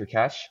 yards after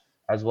catch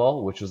as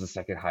well, which was the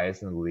second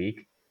highest in the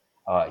league.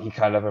 He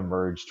kind of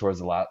emerged towards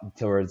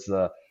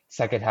the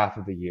second half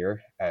of the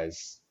year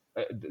as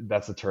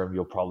that's a term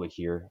you'll probably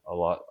hear a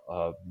lot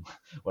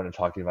when I'm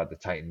talking about the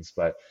Titans,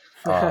 but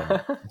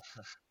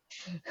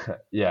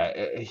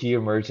yeah, he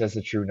emerged as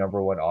a true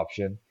number one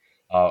option.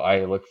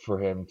 I look for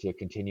him to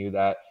continue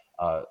that.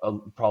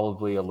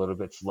 Probably a little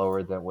bit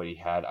slower than what he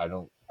had. I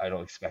don't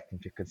expect him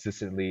to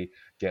consistently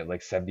get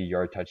like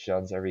 70-yard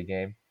touchdowns every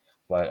game,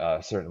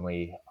 but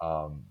certainly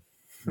What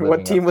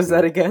living team up was to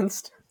that it.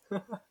 against?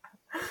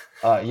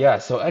 Yeah.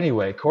 So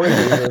anyway, Corey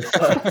Davis.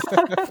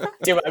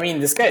 Dude, I mean,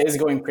 this guy is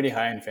going pretty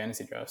high in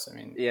fantasy drafts. I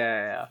mean,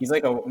 Yeah. he's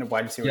like a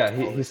wide receiver. Yeah,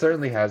 12 he or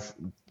certainly has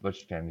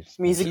much fantasy.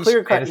 I mean, he's a he's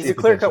clear cut. fantasy He's a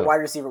clear cut potential. wide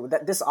receiver.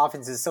 This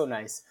offense is so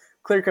nice.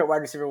 Clear cut wide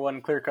receiver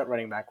 1, clear cut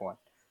running back 1.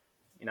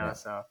 Yeah.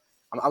 So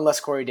unless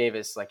Corey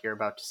Davis, like you're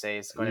about to say,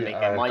 is going to make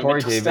that Corey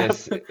monumental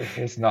Davis step.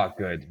 is not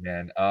good,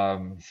 man.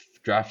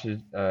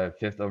 Drafted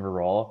fifth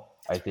overall.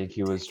 I think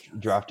he was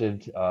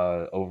drafted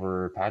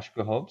over Patrick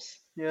Mahomes.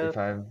 Yeah.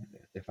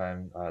 If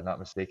I'm not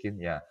mistaken,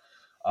 yeah.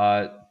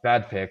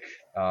 Bad pick.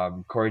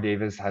 Corey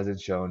Davis hasn't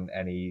shown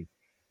any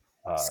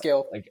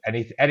Skill. like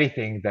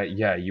anything that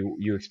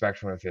you expect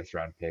from a fifth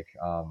round pick.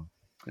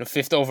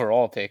 Fifth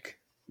overall pick.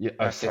 Yeah,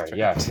 Not sorry, fifth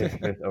yeah, round.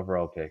 fifth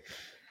overall pick.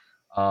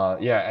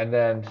 Yeah, and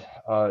then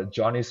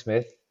Johnny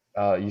Smith.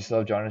 You still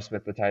have Johnny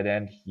Smith, the tight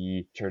end.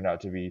 He turned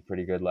out to be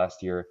pretty good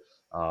last year.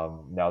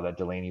 Now that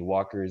Delaney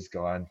Walker is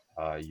gone,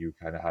 you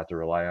kind of had to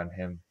rely on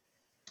him.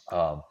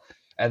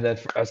 And then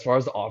as far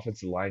as the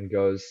offensive line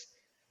goes,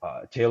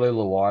 Taylor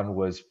Lewan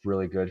was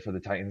really good for the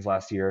Titans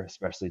last year,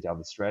 especially down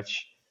the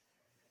stretch.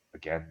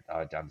 Again,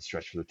 down the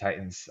stretch for the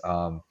Titans.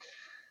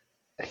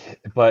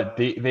 But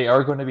they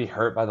are going to be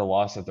hurt by the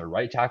loss of their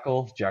right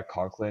tackle, Jack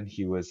Conklin.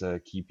 He was a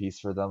key piece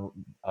for them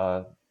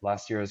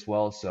last year as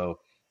well. So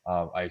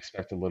I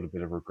expect a little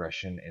bit of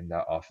regression in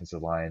that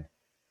offensive line.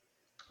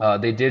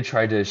 They did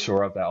try to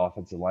shore up that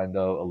offensive line,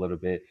 though, a little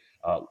bit.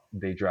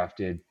 They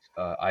drafted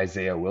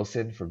Isaiah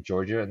Wilson from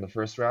Georgia in the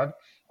first round.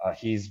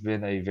 He's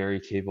been a very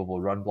capable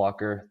run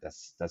blocker.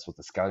 That's what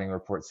the scouting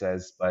report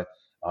says. But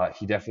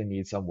he definitely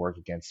needs some work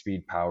against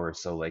speed power.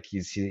 So like he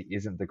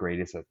isn't the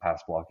greatest at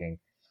pass blocking.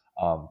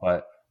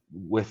 But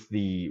with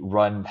the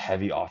run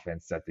heavy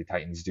offense that the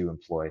Titans do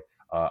employ,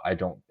 I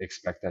don't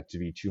expect that to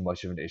be too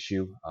much of an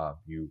issue.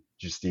 You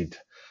just need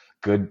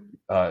good.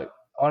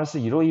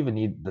 Honestly, you don't even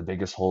need the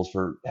biggest holes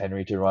for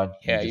Henry to run.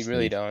 Yeah, you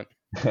really need, don't.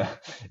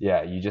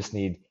 yeah, you just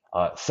need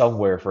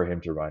somewhere for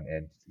him to run,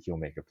 and he'll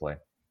make a play.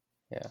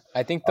 Yeah,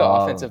 I think the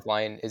offensive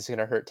line is going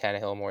to hurt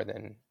Tannehill more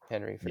than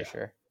Henry for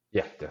sure.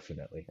 Yeah,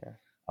 definitely.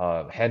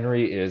 Yeah.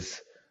 Henry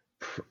is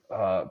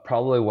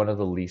probably one of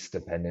the least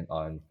dependent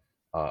on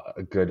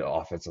a good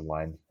offensive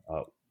line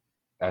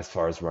as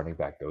far as running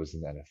back goes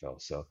in the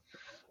NFL. So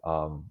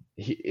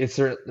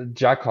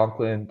Jack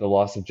Conklin. The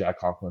loss of Jack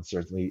Conklin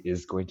certainly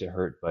is going to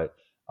hurt, but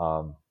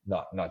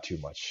not too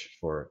much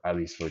at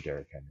least for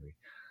Derrick Henry.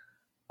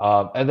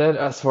 And then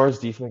as far as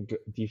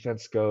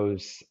defense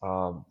goes,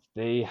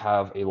 they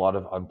have a lot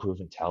of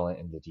unproven talent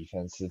in the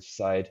defensive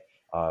side.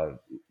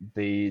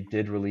 They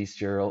did release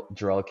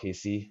Jarrell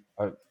Casey,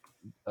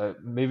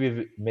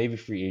 maybe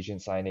free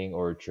agent signing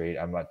or trade.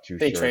 I'm not too sure.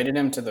 They traded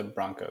him to the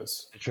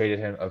Broncos. Traded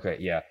him. Okay,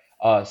 yeah.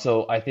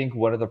 So I think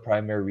one of the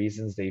primary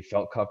reasons they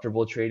felt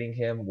comfortable trading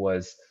him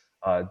was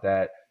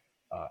that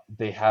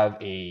they have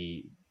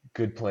a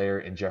good player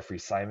in Jeffrey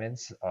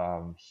Simons.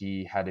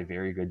 He had a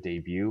very good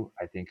debut.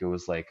 I think it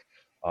was like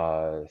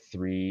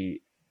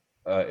three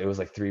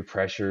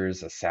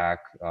pressures, a sack,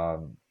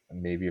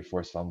 maybe a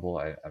forced fumble.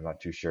 I'm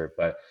not too sure,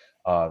 but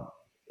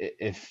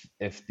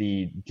if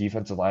the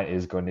defensive line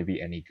is going to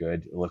be any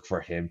good, look for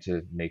him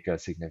to make a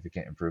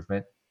significant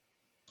improvement.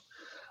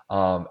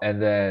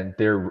 And then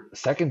their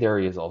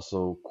secondary is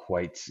also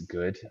quite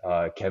good.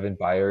 Kevin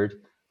Byard,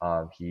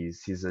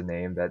 he's a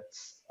name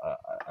that's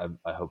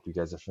I hope you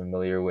guys are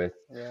familiar with.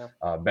 Yeah.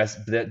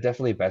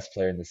 Definitely best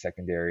player in the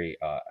secondary.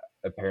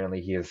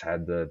 Apparently he has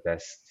had the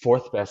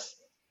fourth best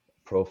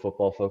Pro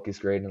Football Focus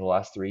grade in the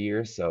last 3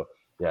 years. So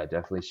yeah, it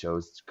definitely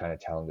shows the kind of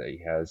talent that he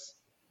has.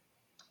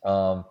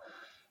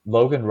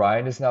 Logan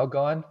Ryan is now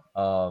gone.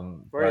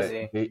 Where is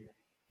he?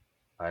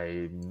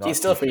 He's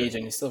still a free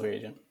agent. He's still a free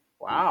agent.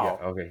 Wow.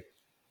 Yeah, okay.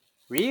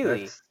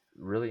 Really? That's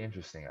really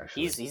interesting,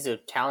 actually. He's a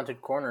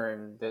talented corner,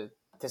 and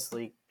this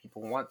league,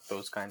 people want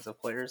those kinds of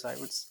players, I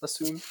would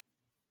assume.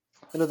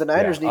 I know the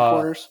Niners need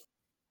corners.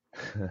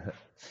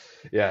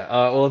 Yeah.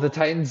 Well, the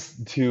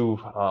Titans, to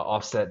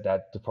offset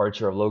that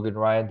departure of Logan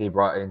Ryan, they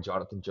brought in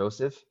Jonathan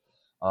Joseph,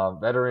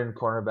 veteran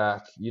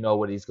cornerback. You know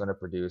what he's going to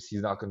produce.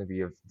 He's not going to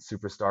be a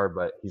superstar,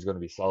 but he's going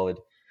to be solid.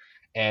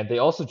 And they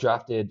also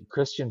drafted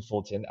Christian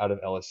Fulton out of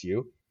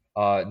LSU.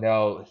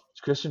 Now,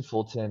 Christian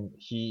Fulton,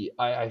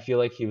 I feel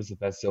like he was the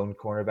best zone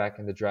cornerback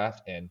in the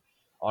draft, and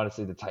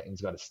honestly, the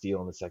Titans got a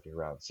steal in the second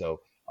round. So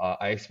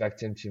I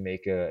expect him to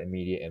make an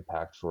immediate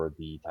impact for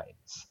the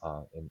Titans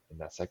in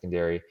that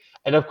secondary.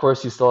 And of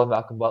course, you still have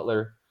Malcolm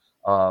Butler.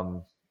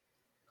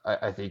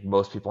 I think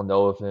most people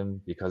know of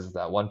him because of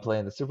that one play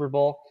in the Super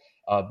Bowl.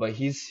 But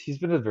he's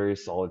been a very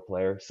solid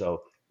player.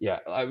 So yeah,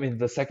 I mean,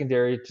 the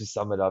secondary, to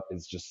sum it up,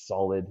 is just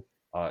solid.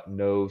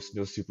 No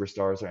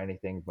superstars or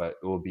anything, but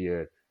it will be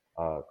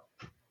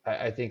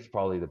I think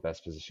probably the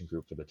best position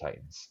group for the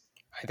Titans.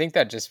 I think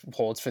that just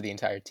holds for the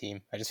entire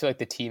team. I just feel like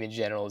the team in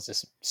general is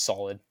just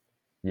solid.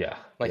 Yeah.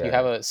 You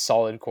have a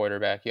solid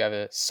quarterback, you have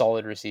a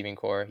solid receiving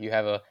core, you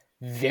have a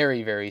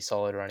very, very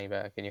solid running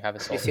back, and you have a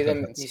solid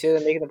defense. You see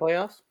them making the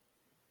playoffs?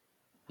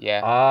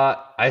 Yeah.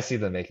 I see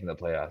them making the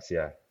playoffs,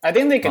 yeah. I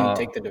think they can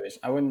take the division.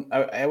 I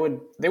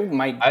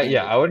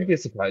wouldn't be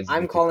surprised.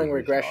 I'm calling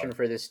regression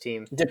for this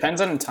team.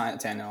 Depends on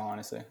Tannehill,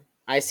 honestly.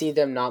 I see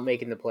them not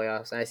making the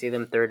playoffs. I see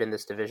them third in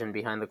this division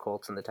behind the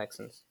Colts and the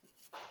Texans.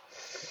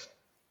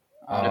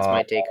 That's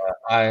my take.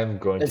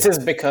 This is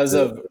because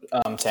of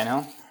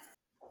Tannehill?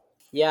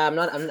 Yeah,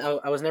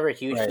 I was never a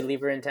huge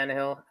believer in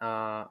Tannehill.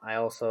 I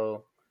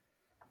also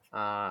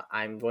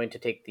I'm going to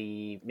take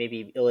the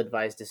maybe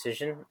ill-advised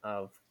decision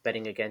of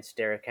betting against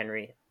Derrick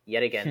Henry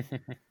yet again.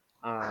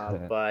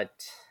 But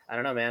I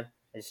don't know, man.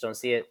 I just don't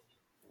see it.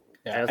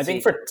 Yeah, I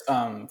think for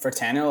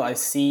Tannehill, I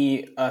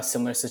see a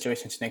similar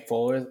situation to Nick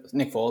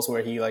Foles,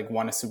 where he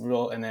won a Super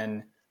Bowl, and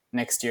then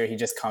next year he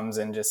just comes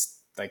and just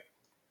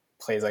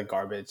plays like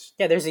garbage.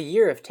 Yeah, there's a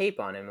year of tape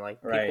on him.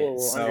 People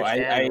will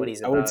understand what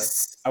he's about.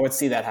 I would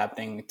see that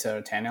happening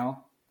to Tannehill.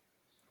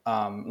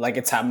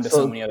 It's happened to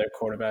so many other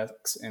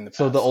quarterbacks in the past.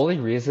 So the only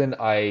reason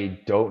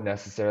I don't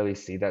necessarily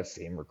see that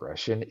same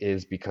regression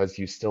is because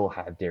you still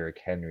have Derrick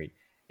Henry,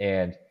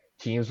 and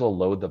teams will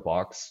load the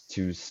box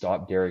to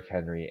stop Derrick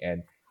Henry,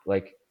 and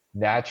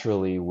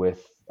naturally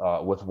with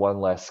one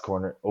less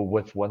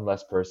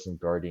person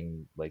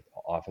guarding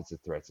offensive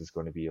threats is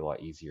going to be a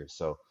lot easier.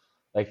 So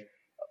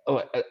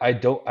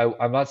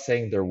I'm not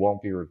saying there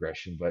won't be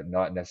regression, but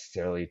not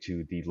necessarily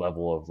to the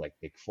level of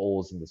Nick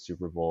Foles in the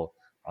Super Bowl.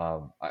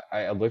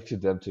 I look to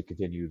them to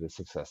continue the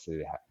success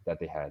that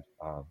they had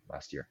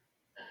last year.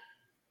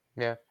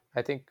 Yeah,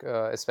 I think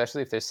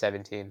especially if there's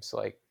 7 teams,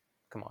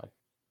 come on.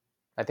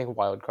 I think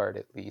wild card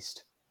at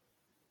least.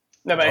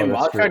 No, but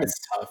wild card is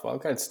tough.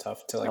 Wild card's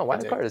tough to No,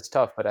 wild card is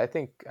tough, but I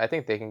think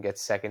they can get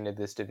second in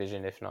this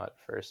division, if not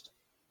first.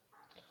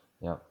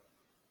 Yeah.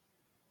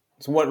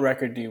 So what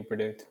record do you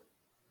predict?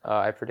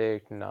 I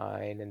predict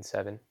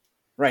 9-7.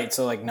 Right,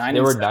 so 9.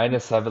 They were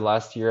 9-7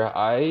 last year.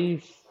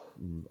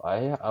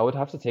 I would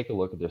have to take a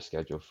look at their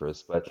schedule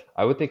first, but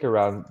I would think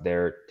around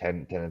their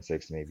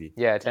 10-6 maybe.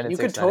 Yeah, 10 and You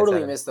 6, could 9 and totally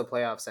 7. miss the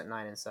playoffs at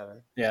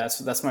 9-7. Yeah,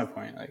 that's my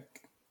point.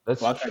 Like,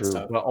 That's wild card true,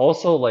 stuff. but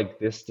also like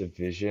this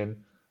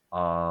division,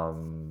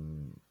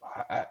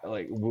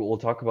 like we'll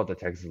talk about the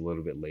Texans a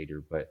little bit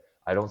later, but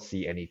I don't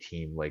see any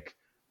team like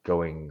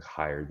going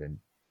higher than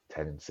 10-6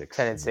 10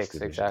 in and this 6,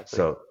 division. exactly.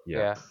 So yeah,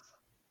 Yeah.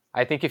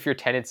 I think if you're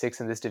 10 and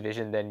 6 in this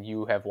division, then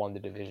you have won the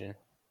division.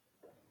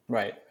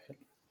 Right.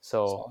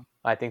 So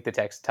I think the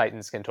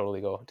Titans can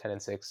totally go 10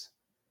 and 6.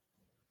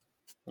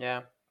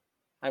 Yeah.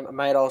 I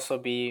might also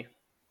be,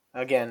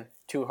 again,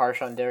 too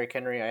harsh on Derrick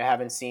Henry. I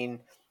haven't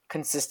seen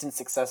consistent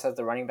success at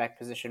the running back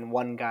position.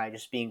 One guy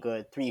just being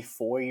good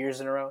 3-4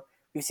 years in a row.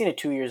 We've seen it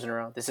 2 years in a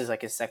row. This is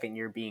like his second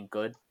year being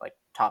good, like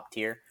top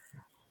tier.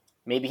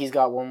 Maybe he's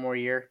got one more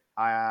year.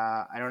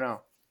 I don't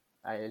know.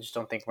 I just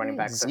don't think running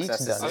back Zeke's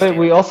success is done it. I mean,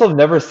 sustainable. we also have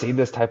never seen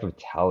this type of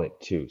talent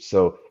too,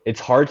 so it's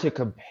hard to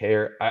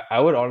compare. I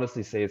would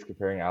honestly say it's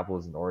comparing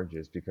apples and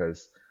oranges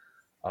because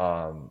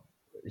um,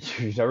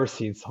 you've never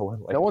seen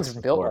someone like No one's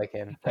this built before like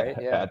him, right?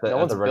 Yeah. at the No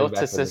one's running built to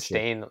back position.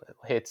 sustain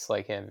hits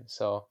like him.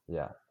 So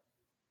Yeah,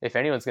 if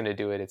anyone's going to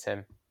do it, it's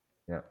him.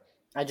 yeah.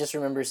 I just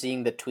remember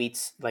seeing the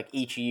tweets like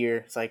each year.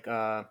 It's like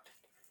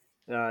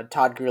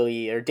Todd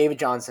Gurley or David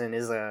Johnson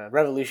is a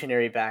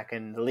revolutionary back,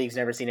 and the league's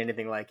never seen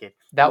anything like it.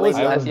 That was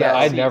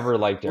I never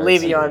liked Derrick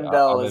Henry. Le'Veon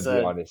Bell I'm is gonna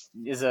be honest.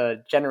 a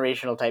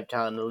generational type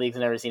talent. The league's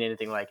never seen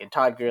anything like it.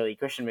 Todd Gurley,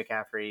 Christian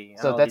McCaffrey.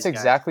 So all that's these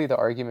guys. exactly the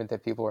argument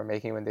that people were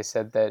making when they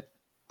said that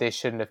they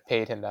shouldn't have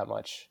paid him that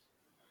much.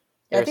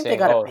 Yeah, I were think saying,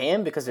 they got to "Oh, pay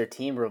him because their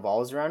team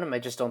revolves around him. I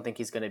just don't think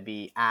he's going to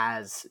be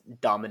as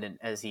dominant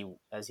as he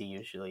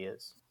usually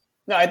is.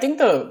 No, I think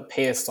the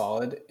pay is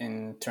solid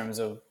in terms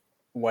of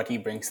what he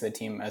brings to the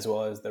team, as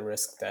well as the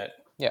risk that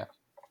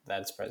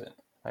is present.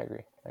 I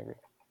agree.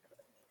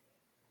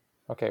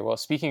 Okay, well,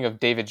 speaking of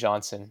David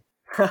Johnson,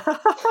 Great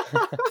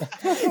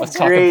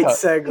about-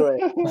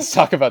 segue. let's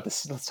talk about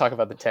this. Let's talk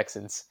about the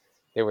Texans.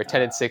 They were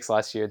 10 and 6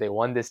 last year. They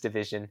won this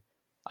division.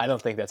 I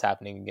don't think that's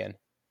happening again.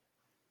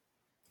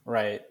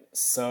 Right.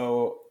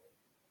 So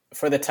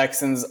for the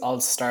Texans,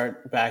 I'll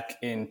start back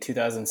in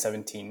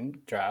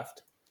 2017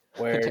 draft,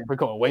 where We're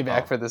going way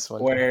back for this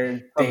one.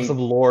 where they Some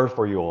lore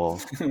for you all.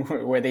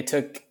 where they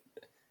took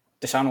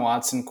Deshaun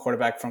Watson,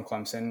 quarterback from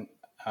Clemson,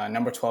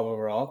 number 12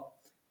 overall,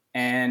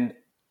 and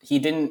he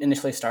didn't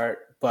initially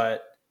start,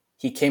 but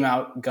he came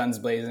out guns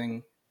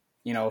blazing,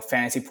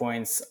 fantasy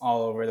points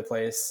all over the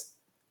place.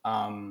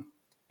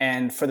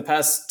 And for the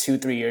past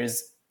 2-3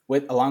 years,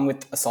 along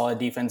with a solid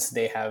defense,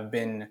 they have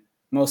been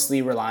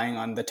mostly relying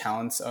on the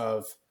talents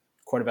of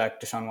quarterback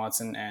Deshaun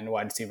Watson and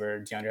wide receiver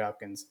DeAndre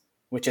Hopkins,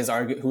 who is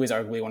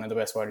arguably one of the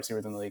best wide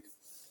receivers in the league.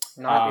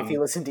 Not if you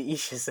listen to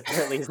Ishis,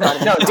 apparently he's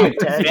not. No, dude,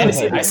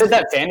 fantasy. I said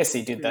that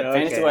fantasy, dude. That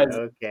fantasy wise.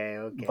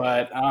 Okay.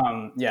 But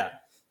yeah.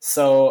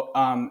 So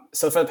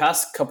for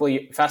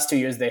the past 2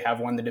 years, they have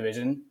won the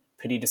division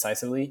pretty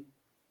decisively,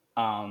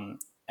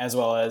 as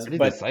well as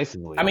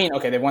Decisively. I mean,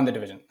 okay, they've won the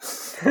division.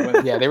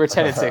 Yeah, they were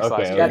 10 and 6 last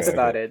Okay, year. That's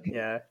about it.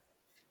 Yeah.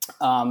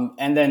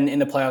 And then in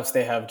the playoffs,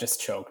 they have just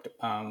choked.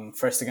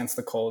 First against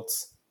the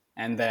Colts,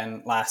 and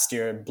then last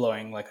year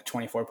blowing like a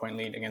 24-point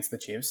lead against the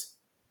Chiefs.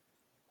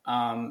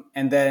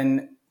 And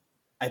then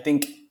I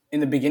think in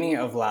the beginning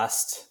of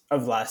last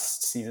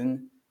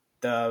season,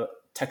 the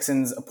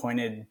Texans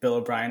appointed Bill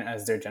O'Brien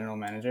as their general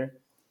manager,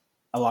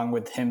 along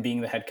with him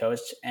being the head coach.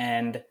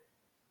 And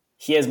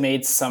he has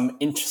made some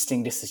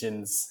interesting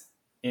decisions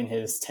in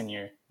his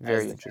tenure. Very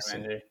as the interesting.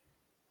 general manager.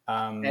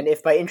 And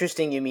if by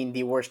interesting you mean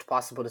the worst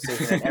possible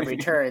decision at every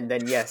turn,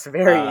 then yes,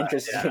 very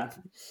interesting. Yeah.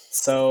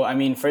 So, I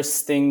mean,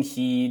 first thing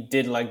he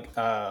did, let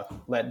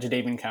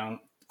Jadeveon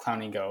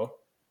Clowney go.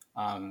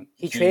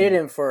 He traded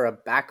him for a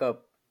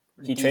backup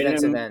He traded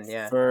defensive him end,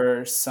 yeah.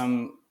 for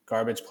some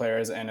garbage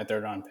players and a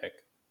third-round pick.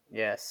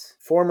 Yes.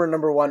 Former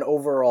number 1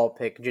 overall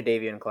pick,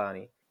 Jadeveon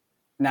Clowney.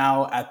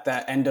 Now, at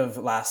the end of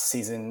last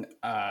season,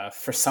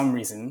 for some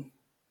reason,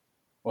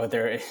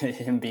 whether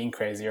him being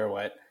crazy or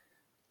what,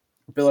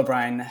 Bill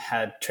O'Brien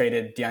had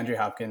traded DeAndre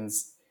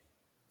Hopkins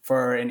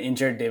for an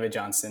injured David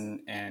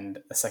Johnson and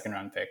a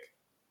second-round pick.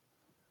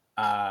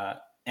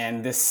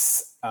 And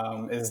this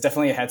is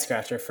definitely a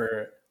head-scratcher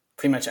for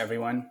pretty much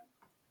everyone.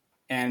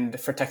 And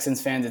for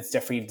Texans fans, it's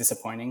definitely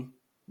disappointing.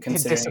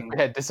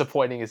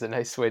 Disappointing is a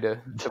nice way to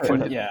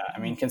put it. Yeah, I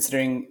mean,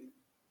 considering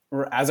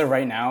as of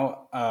right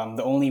now,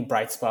 the only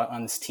bright spot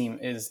on this team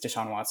is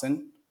Deshaun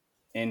Watson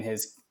in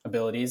his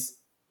abilities.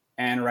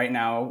 And right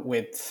now,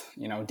 with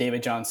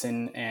David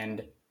Johnson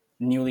and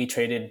newly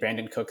traded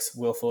Brandon Cooks,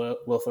 Will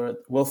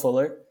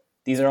Fuller,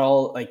 these are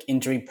all like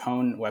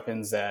injury-prone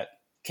weapons that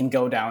can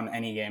go down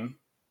any game.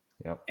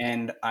 Yep.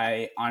 And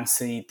I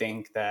honestly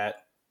think that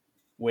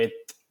with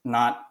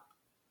not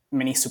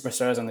many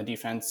superstars on the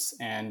defense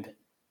and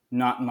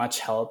not much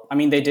help, I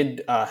mean, they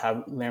did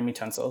have Laramie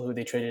Tunsil, who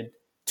they traded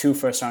 2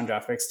 first-round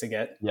draft picks to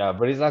get. Yeah,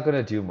 but he's not going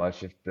to do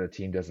much if the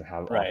team doesn't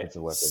have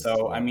offensive weapons.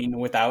 So, I mean,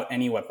 without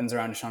any weapons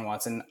around Deshaun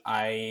Watson,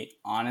 I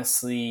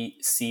honestly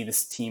see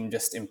this team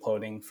just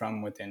imploding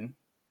from within.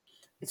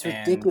 It's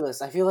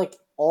ridiculous. I feel like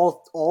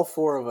all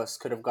four of us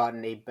could have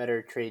gotten a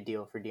better trade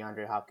deal for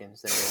DeAndre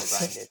Hopkins than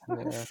Bill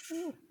O'Brien did.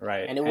 Yeah.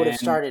 Right. And it would have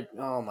started.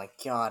 Oh my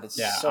god, it's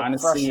so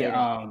honestly,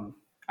 frustrating.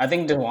 I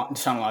think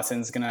Deshaun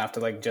Watson's gonna have to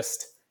like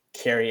just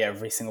carry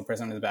every single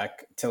person on his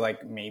back to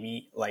like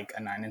maybe like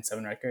a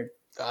 9-7 record.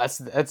 That's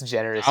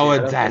generous. Oh, I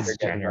don't think that's they're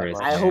getting that generous.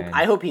 much.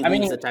 I hope he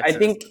leaves the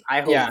Texans.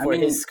 I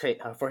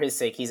hope for his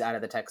sake he's out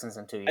of the Texans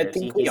in 2 years. I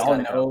think we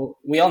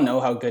all know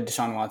how good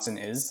Deshaun Watson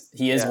is.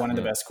 He is one of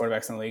the best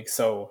quarterbacks in the league.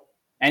 So,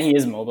 and he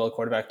is a mobile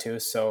quarterback too.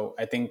 So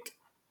I think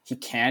he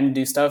can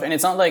do stuff. And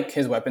it's not like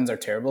his weapons are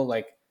terrible.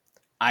 Like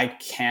I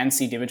can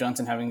see David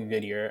Johnson having a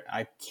good year.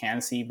 I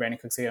can see Brandon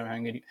Cooks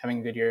having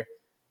a good year.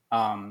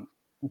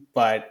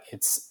 But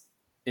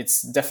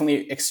it's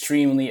definitely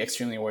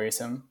extremely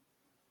worrisome.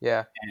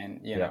 Yeah.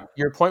 And you know,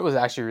 your point was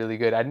actually really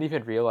good. I didn't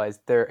even realize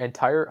their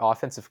entire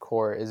offensive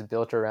core is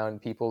built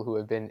around people who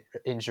have been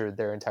injured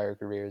their entire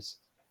careers.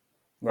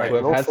 Right.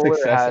 Who have had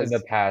success in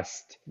the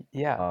past.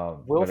 Yeah.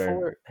 Will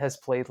Fuller has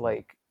played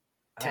like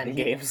 10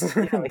 games.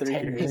 Like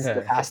 10 games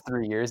the past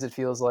 3 years, it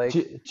feels like.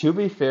 To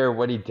be fair,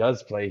 when he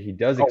does play, he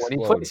does explode. When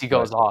he plays, he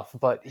goes off,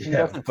 but he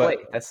doesn't play.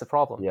 That's the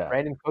problem. Yeah.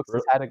 Brandon Cooks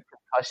has had a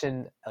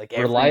concussion like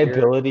every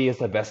reliability is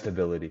the best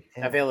ability.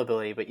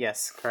 Availability, but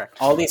yes, correct.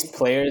 All these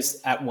players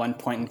at one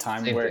point in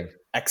time were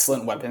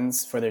excellent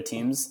weapons for their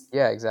teams.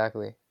 Yeah,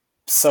 exactly.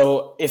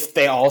 So if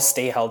they all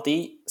stay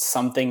healthy,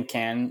 something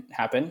can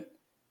happen.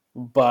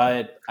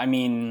 But I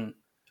mean,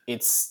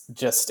 it's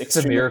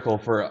a miracle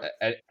for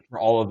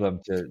all of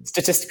them to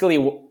statistically,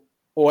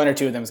 one or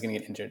two of them is going to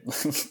get injured.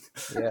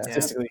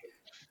 Statistically,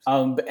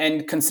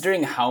 and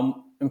considering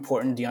how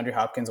important DeAndre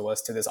Hopkins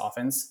was to this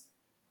offense,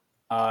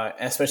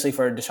 especially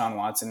for Deshaun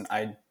Watson,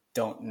 I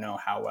don't know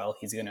how well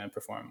he's going to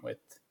perform with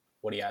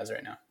what he has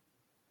right now.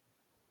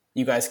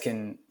 You guys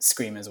can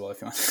scream as well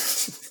if you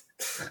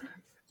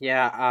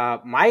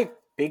want. My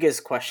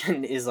biggest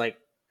question is like,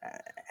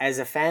 as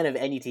a fan of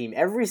any team,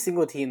 every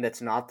single team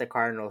that's not the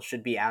Cardinals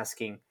should be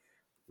asking,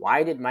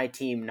 why did my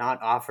team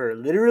not offer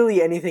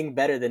literally anything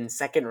better than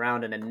second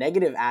round and a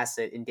negative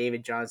asset in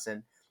David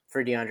Johnson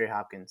for DeAndre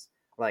Hopkins?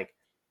 Like,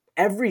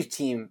 every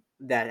team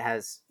that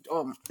has...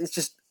 it's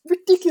just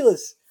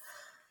ridiculous.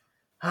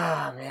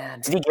 Ah,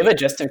 man. Did he give a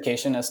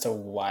justification as to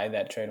why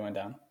that trade went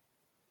down?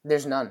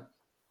 There's none.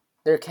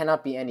 There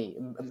cannot be any.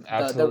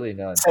 Absolutely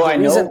none. So I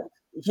know...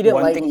 He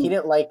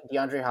didn't like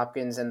DeAndre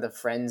Hopkins and the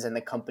friends and the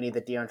company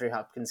that DeAndre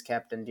Hopkins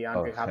kept, and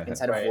DeAndre Hopkins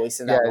had a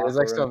voice in that. Yeah, there's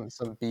like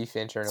some beef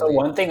internally. So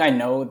one thing I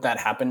know that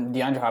happened,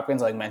 DeAndre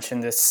Hopkins like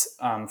mentioned this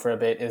for a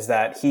bit, is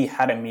that he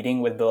had a meeting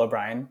with Bill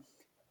O'Brien,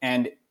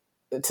 and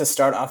to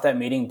start off that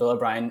meeting, Bill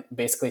O'Brien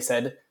basically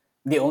said,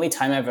 "The only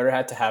time I've ever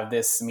had to have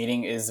this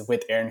meeting is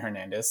with Aaron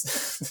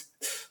Hernandez."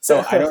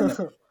 So I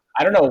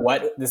don't know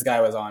what this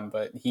guy was on,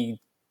 but he.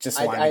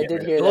 I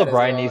did hear Bill that.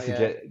 O'Brien needs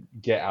to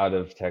get out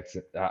of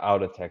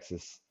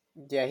Texas.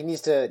 Yeah, he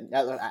needs to.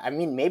 I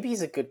mean, maybe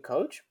he's a good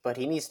coach, but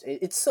he needs.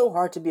 It's so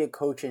hard to be a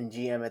coach and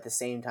GM at the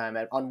same time.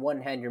 On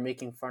one hand, you're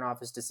making front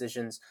office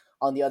decisions.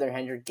 On the other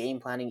hand, you're game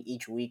planning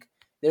each week.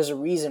 There's a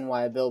reason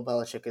why Bill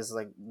Belichick is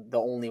like the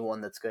only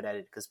one that's good at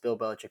it, because Bill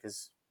Belichick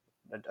is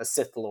a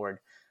Sith Lord.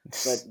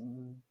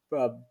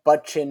 But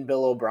butt chin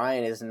Bill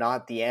O'Brien is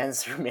not the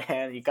answer,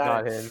 man. You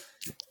got not him.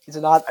 He's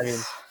not. I mean.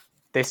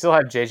 They still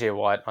have J.J.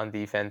 Watt on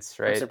defense,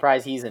 right? I'm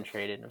surprised he's been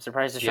traded. I'm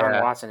surprised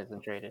Deshaun Watson has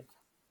been traded.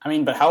 I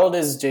mean, but how old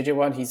is J.J.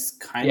 Watt? He's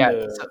kind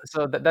of...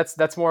 So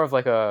that's more of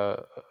like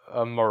a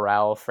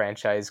morale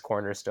franchise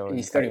cornerstone.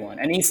 He's 31.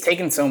 And he's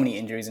taken so many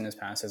injuries in his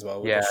past as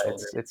well. With his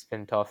shoulder. It's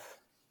been tough.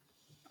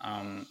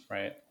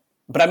 Right.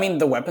 But I mean,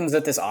 the weapons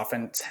that this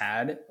offense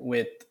had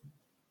with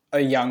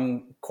a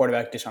young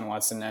quarterback, Deshaun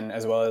Watson, and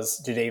as well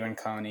as Jadeveon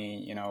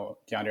Clowney,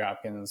 DeAndre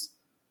Hopkins...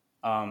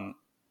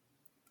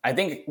 I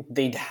think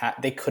they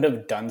could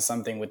have done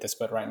something with this,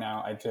 but right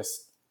now I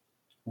just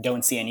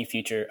don't see any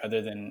future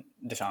other than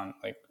Deshaun.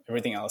 Like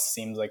everything else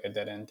seems like a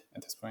dead end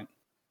at this point.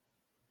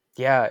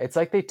 Yeah, it's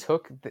like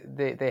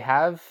they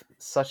have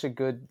such a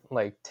good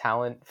like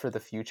talent for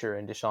the future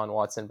in Deshaun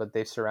Watson, but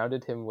they've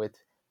surrounded him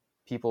with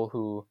people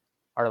who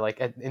are like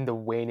in the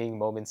waning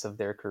moments of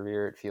their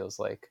career. It feels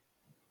like.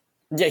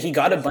 Yeah, he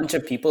got a bunch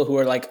of people who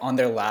are like on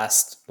their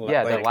last.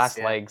 Their last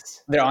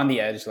legs. They're on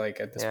the edge, like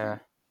at this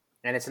point.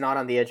 And it's not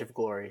on the edge of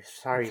glory.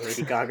 Sorry,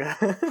 Lady Gaga.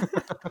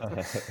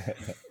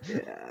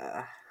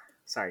 Yeah.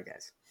 Sorry,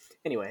 guys.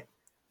 Anyway,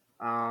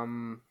 I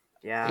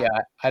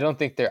don't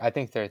think I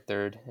think they're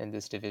third in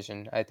this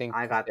division. I think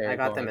I got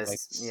them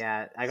as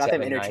I got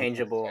them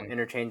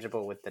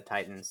interchangeable with the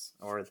Titans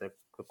or the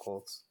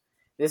Colts.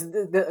 This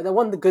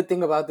the good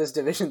thing about this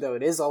division though,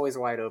 it is always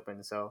wide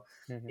open. So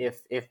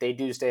if they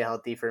do stay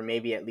healthy for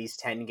maybe at least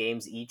 10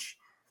 games each,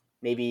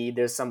 maybe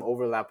there's some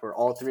overlap where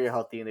all three are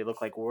healthy and they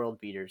look like world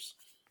beaters.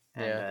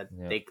 And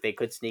they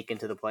could sneak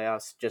into the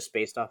playoffs just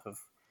based off of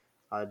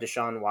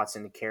Deshaun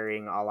Watson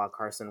carrying a la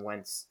Carson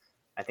Wentz.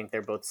 I think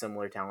they're both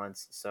similar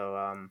talents.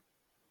 So,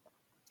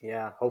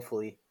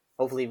 hopefully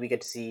we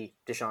get to see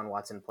Deshaun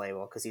Watson play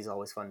well because he's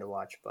always fun to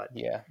watch. But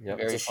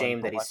it's a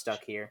shame that he's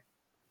stuck here.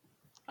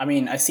 I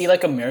mean, I see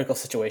like a miracle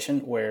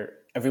situation where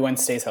everyone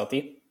stays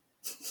healthy.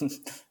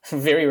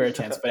 Very rare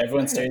chance, but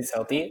everyone stays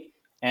healthy,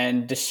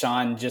 and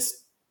Deshaun just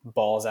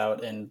balls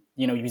out and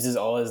uses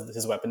all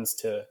his weapons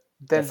to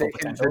Then full they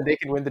can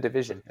potential. win the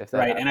division if that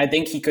Right, happens. and I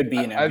think he could be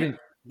an MVP. I mean,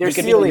 Their He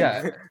could be- ceiling,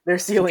 yeah. their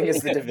ceiling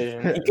is the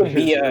division. he could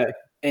be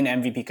in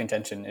MVP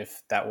contention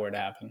if that were to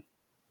happen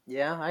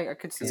Yeah, I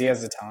could see because he it.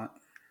 has the talent.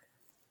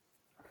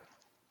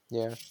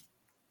 Yeah.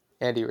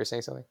 Andy, you were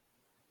saying something?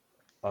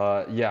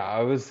 Yeah,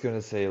 I was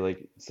gonna say like,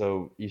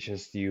 so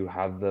Ishas, do you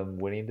have them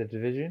winning the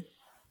division?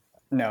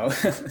 No.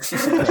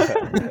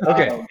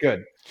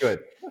 Okay, good.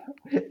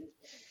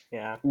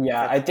 Yeah.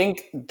 Yeah, I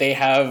think they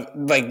have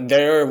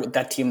they're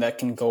that team that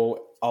can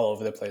go all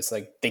over the place.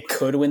 Like they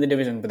could win the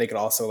division, but they could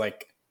also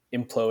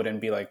implode and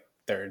be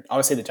third.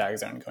 Obviously, the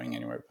Jags aren't going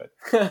anywhere,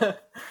 but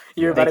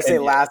You were about to They say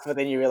could- last, but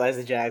then you realize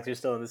the Jags are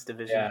still in this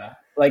division. yeah,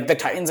 the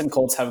Titans and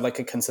Colts have a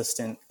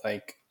consistent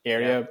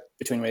area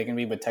between where they can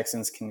be, but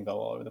Texans can go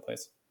all over the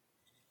place.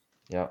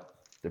 Yeah,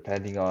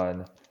 depending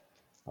on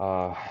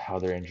how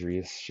their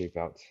injuries shape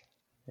out.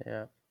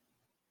 Yeah.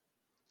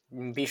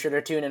 Be sure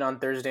to tune in on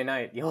Thursday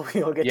night. You'll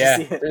get Yeah,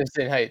 to see it.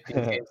 Thursday night.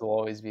 These games will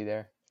always be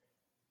there.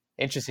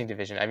 Interesting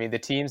division. I mean,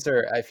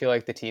 I feel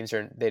like the teams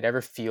they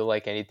never feel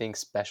like anything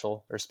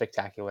special or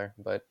spectacular,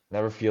 but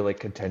Never feel like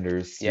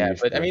contenders. yeah,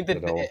 but I mean,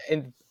 seriously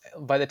at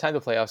all. by the time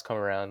the playoffs come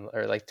around,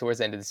 or towards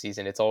the end of the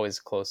season, it's always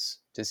close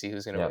to see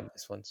who's going to Yeah. win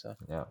this one. So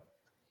Yeah.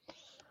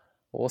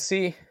 we'll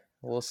see.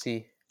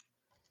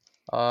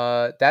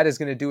 That is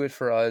going to do it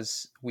for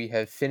us. We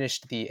have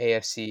finished the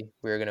AFC.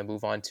 We're going to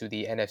move on to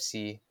the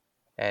NFC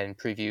and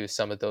preview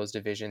some of those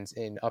divisions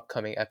in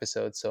upcoming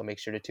episodes. So make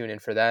sure to tune in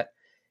for that.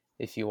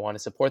 If you want to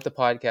support the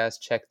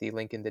podcast, check the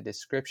link in the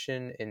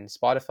description in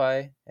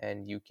Spotify,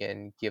 and you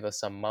can give us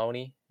some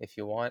money if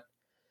you want.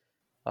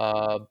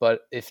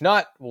 But if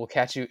not, we'll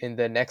catch you in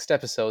the next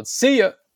episode. See ya!